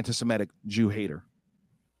anti-Semitic Jew hater,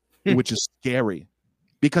 which is scary.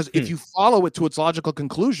 Because if you follow it to its logical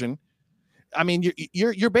conclusion, I mean,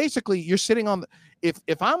 you're basically you're sitting on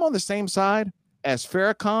if I'm on the same side as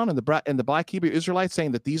Farrakhan and the Black Hebrew Israelites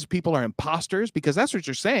saying that these people are imposters, because that's what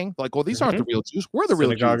you're saying. Like, well, these aren't the real Jews. We're the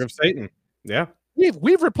real Synagogue Jews. of Satan. Yeah,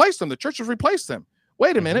 we've replaced them. The church has replaced them.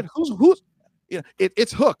 Wait a minute, who's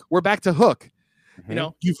it's Hook. We're back to Hook.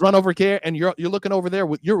 You've run over here and you're looking over there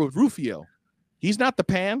you're with Rufio. He's not the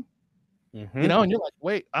Pan. And you're like,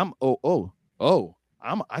 wait, I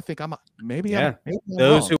think I'm maybe I'm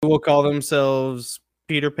those wrong. who will call themselves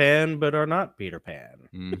Peter Pan but are not Peter Pan.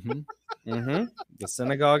 The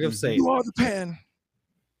Synagogue of Satan. You are the Pan.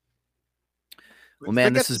 Well,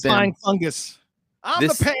 man, this has been fungus. I'm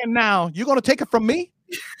the Pan now. You're gonna take it from me,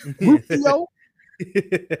 Rufio?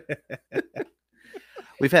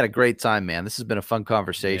 We've had a great time, man. This has been a fun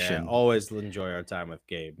conversation. Yeah, always enjoy our time with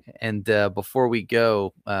Gabe. And before we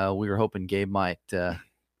go, we were hoping Gabe might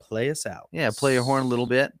play us out. Yeah, play your horn a little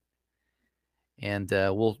bit, and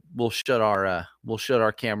we'll shut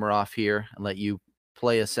our camera off here and let you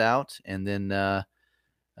play us out, and then I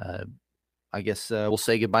guess we'll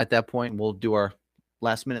say goodbye at that point, and we'll do our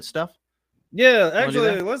last minute stuff. Yeah,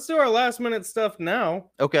 actually, let's do our last minute stuff now.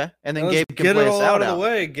 Okay, and then let's Gabe can play us out of the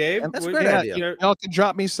way. Gabe, that's a great idea. Y'all can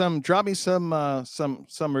drop me some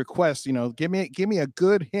requests. Give me a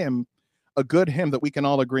good hymn that we can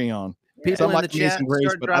all agree on. People in like the chat, Amazing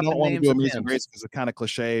Grace, but I don't want to do Amazing Grace because it's kind of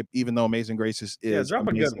cliche. Even though Amazing Grace is drop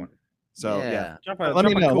amazing. a good one. So let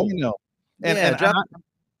me know. Let me know.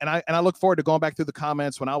 And I look forward to going back through the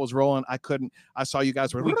comments. When I was rolling, I saw you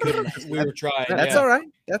guys were. We were trying. That's all right.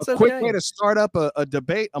 That's a quick way to start up a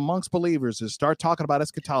debate amongst believers is start talking about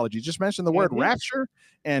eschatology. Just mention the word rapture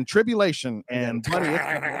and tribulation, and buddy,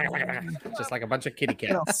 just like a bunch of kitty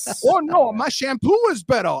cats. Oh no, my shampoo is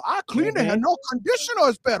better. I clean it, and no conditioner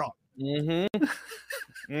is better.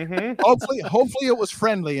 Hopefully it was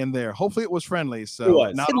friendly in there. Hopefully it was friendly. So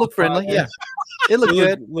it looked friendly. Yeah. It looked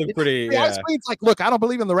good. Looked pretty. Yeah, it's like, look, I don't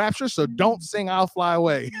believe in the rapture, so don't sing "I'll Fly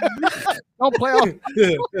Away." Don't play off.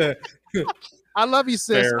 I love you,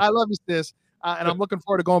 sis. Fair. I love you, sis. And I'm looking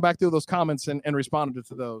forward to going back through those comments and responding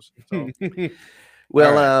to those. So.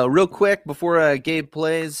 Well, real quick before Gabe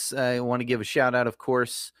plays, I want to give a shout out, of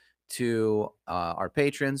course, to our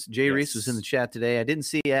patrons. Jay Reese was in the chat today. I didn't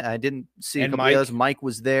see a couple of those. Mike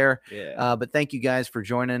was there. But thank you guys for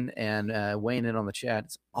joining and weighing in on the chat.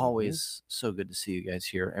 It's always so good to see you guys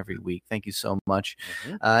here every week. Thank you so much.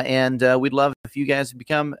 And we'd love if you guys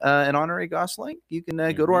become an honorary Gosling. You can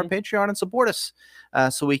go to our Patreon and support us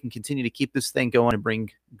so we can continue to keep this thing going and bring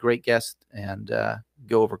great guests and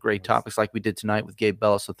go over great topics like we did tonight with Gabe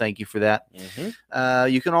Bello. So thank you for that.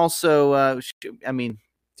 You can also,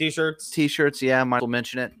 T-shirts. Yeah, I might as well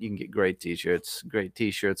mention it. You can get great T-shirts,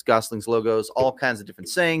 Gosling's logos, all kinds of different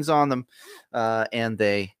sayings on them. And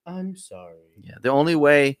I'm sorry. Yeah, the only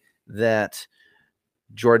way that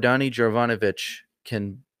Jordani Jovanovic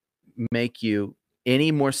can make you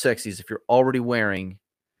any more sexy is if you're already wearing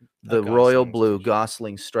the royal blue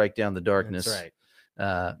Gosling Strike Down the Darkness. That's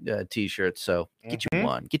right. T-shirt. So get you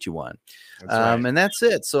one. That's right. And that's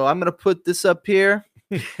it. So I'm gonna put this up here.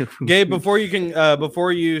 Gabe, before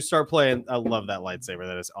you start playing, I love that lightsaber.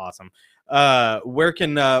 That is awesome.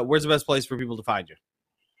 Where's the best place for people to find you?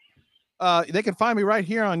 They can find me right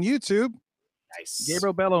here on YouTube. Nice.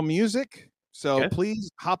 Gabriel Bello Music. So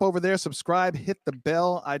please hop over there, subscribe, hit the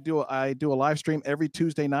bell. I do a live stream every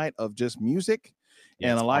Tuesday night of just music.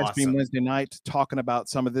 And a live stream Wednesday night talking about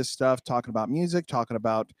some of this stuff, talking about music, talking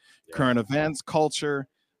about current events, culture.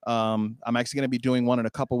 I'm actually going to be doing one in a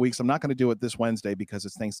couple weeks. I'm not going to do it this Wednesday because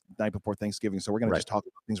it's night before Thanksgiving. So we're going to just talk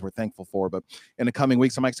about things we're thankful for. But in the coming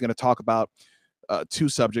weeks, I'm actually going to talk about two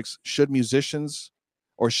subjects. Should musicians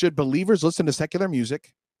or should believers listen to secular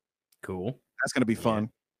music? Cool. That's going to be fun.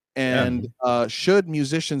 And should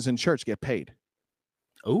musicians in church get paid?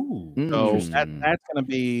 Oh, so that's going to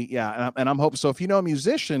be, and I'm hoping. So if you know a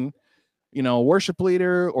musician, a worship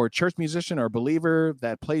leader or church musician or believer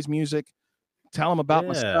that plays music, Tell them about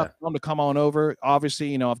my stuff. Yeah. Tell them to come on over. Obviously,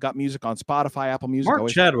 you know, I've got music on Spotify, Apple Music. Mark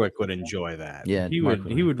always Chadwick would enjoy that. Yeah, he Mark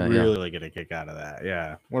would yeah. really get a kick out of that.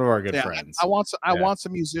 Yeah, one of our good friends. I want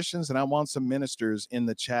some musicians and I want some ministers in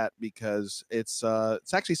the chat because it's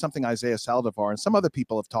actually something Isaiah Saldivar and some other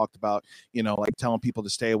people have talked about. You know, like telling people to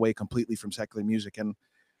stay away completely from secular music, and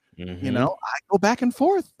you know, I go back and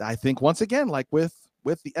forth. I think once again, like with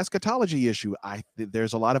the eschatology issue,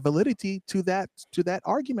 there's a lot of validity to that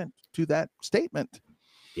argument, to that statement.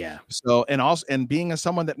 Yeah. So and being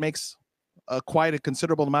someone that makes quite a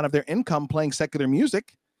considerable amount of their income playing secular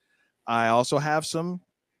music, I also have some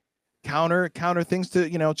counter things to,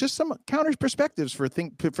 you know, just some counter perspectives for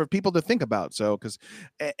people to think about. So because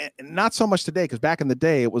not so much today, because back in the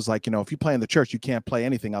day it was like, you know, if you play in the church, you can't play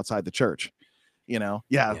anything outside the church. You know,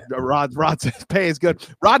 Rod says pay is good.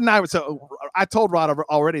 Rod and I, so I told Rod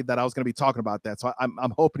already that I was going to be talking about that. So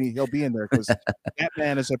I'm hoping he'll be in there because that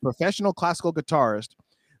man is a professional classical guitarist.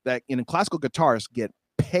 That, you know, classical guitarists get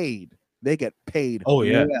paid. They get paid. Oh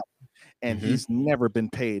yeah. Well, and he's never been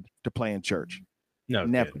paid to play in church. No,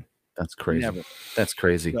 never. kidding. That's crazy. Never. That's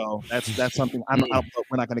crazy. So that's something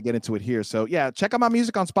we're not going to get into it here. So yeah, check out my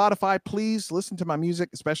music on Spotify. Please listen to my music,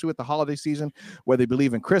 especially with the holiday season, whether you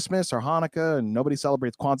believe in Christmas or Hanukkah, and nobody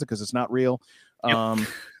celebrates Kwanzaa because it's not real.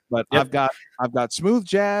 But I've got smooth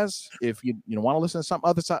jazz. If you want to listen to something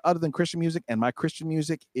other than Christian music, and my Christian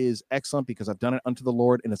music is excellent because I've done it unto the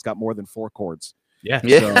Lord, and it's got more than 4 chords. Yeah,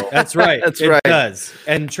 So, that's right. That's it right. does.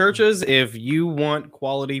 And churches, if you want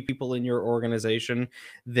quality people in your organization,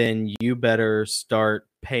 then you better start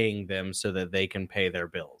paying them so that they can pay their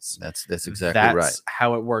bills. That's exactly right. That's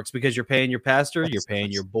how it works, because you're paying your pastor, you're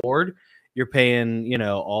paying your board, you're paying, you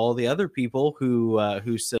know, all the other people who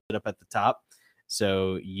sit up at the top.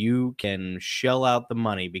 So you can shell out the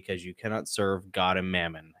money because you cannot serve God and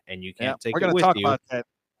mammon, and you can't take it with you. About that.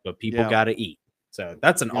 But people got to eat. So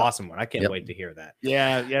that's an awesome one. I can't wait to hear that.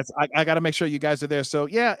 Yeah, yes. I got to make sure you guys are there. So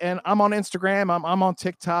yeah, and I'm on Instagram. I'm on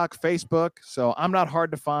TikTok, Facebook. So I'm not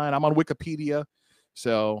hard to find. I'm on Wikipedia.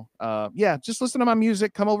 So yeah, just listen to my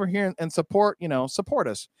music. Come over here and support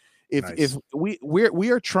us. If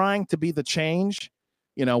we are trying to be the change,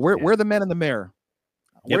 you know, we're the men in the mirror.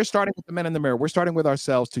 We're starting with the men in the mirror. We're starting with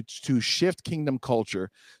ourselves to shift kingdom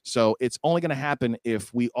culture. So it's only going to happen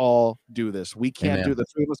if we all do this. We can't do the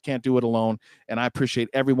 3 of us can't do it alone. And I appreciate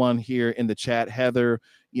everyone here in the chat. Heather,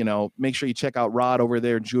 you know, make sure you check out Rod over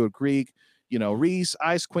there, Jewel Greek, you know, Reese,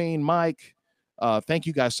 Ice Queen, Mike. Thank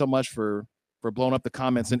you guys so much for blowing up the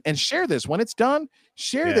comments and share this when it's done.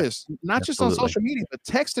 Share this, not just on social media, but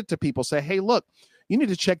text it to people. Say, hey, look, you need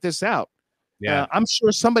to check this out. Yeah, I'm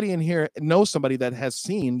sure somebody in here knows somebody that has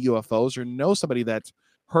seen UFOs or knows somebody that's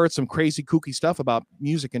heard some crazy, kooky stuff about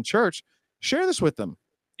music in church. Share this with them.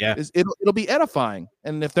 Yeah, it'll be edifying.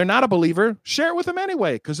 And if they're not a believer, share it with them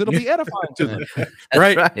anyway, because it'll be edifying to them.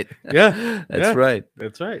 Right. Yeah, that's right.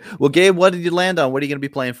 That's right. Well, Gabe, what did you land on? What are you going to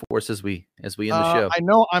be playing for us as we end the show? I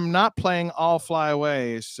know I'm not playing All Fly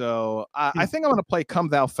Away, so I think I'm going to play Come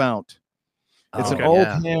Thou Fount. It's an old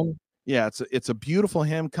hymn. Yeah, it's a beautiful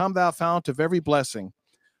hymn. Come thou fount of every blessing.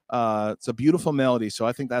 It's a beautiful melody. So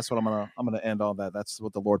I think that's what I'm gonna end on that. That's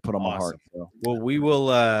what the Lord put on my heart. So. Well, we will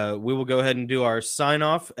go ahead and do our sign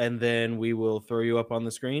off, and then we will throw you up on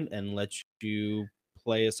the screen and let you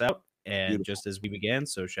play us out. And just as we began,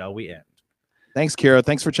 so shall we end. Thanks, Kira.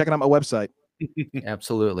 Thanks for checking out my website.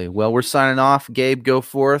 Absolutely. Well, we're signing off. Gabe, go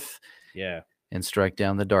forth. Yeah. And strike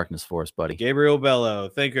down the darkness for us, buddy. Gabriel Bello.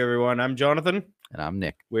 Thank you, everyone. I'm Jonathan. And I'm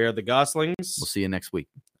Nick. We are the Goslings. We'll see you next week.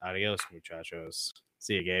 Adios, muchachos.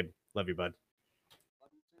 See you, Gabe. Love you, bud.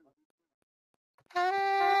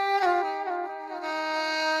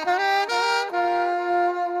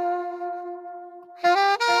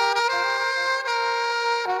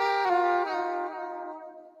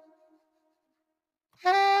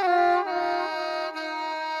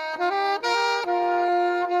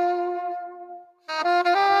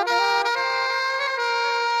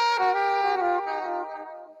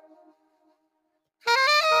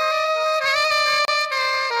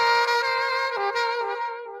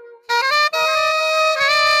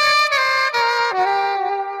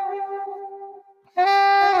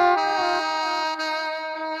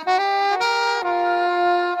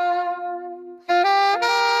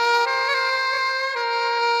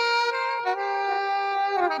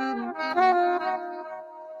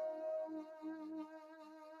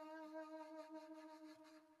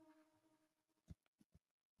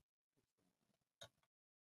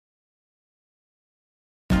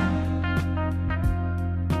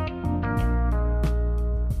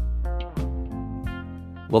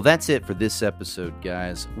 Well, that's it for this episode,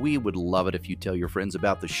 guys. We would love it if you tell your friends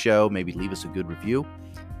about the show, maybe leave us a good review,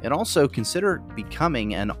 and also consider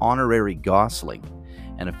becoming an honorary Gosling.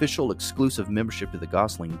 An official exclusive membership to the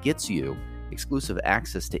Gosling gets you exclusive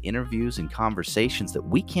access to interviews and conversations that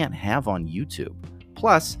we can't have on YouTube.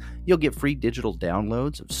 Plus, you'll get free digital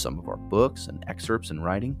downloads of some of our books and excerpts and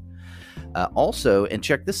writing. Also, and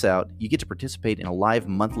check this out, you get to participate in a live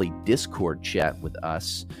monthly Discord chat with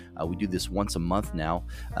us. We do this once a month now.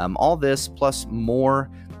 All this plus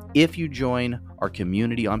more if you join our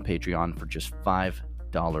community on Patreon for just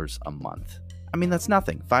 $5 a month. I mean, that's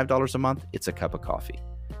nothing. $5 a month, it's a cup of coffee.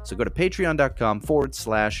 So go to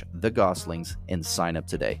patreon.com/The Goslings and sign up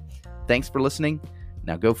today. Thanks for listening.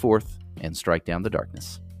 Now go forth and strike down the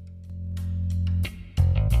darkness.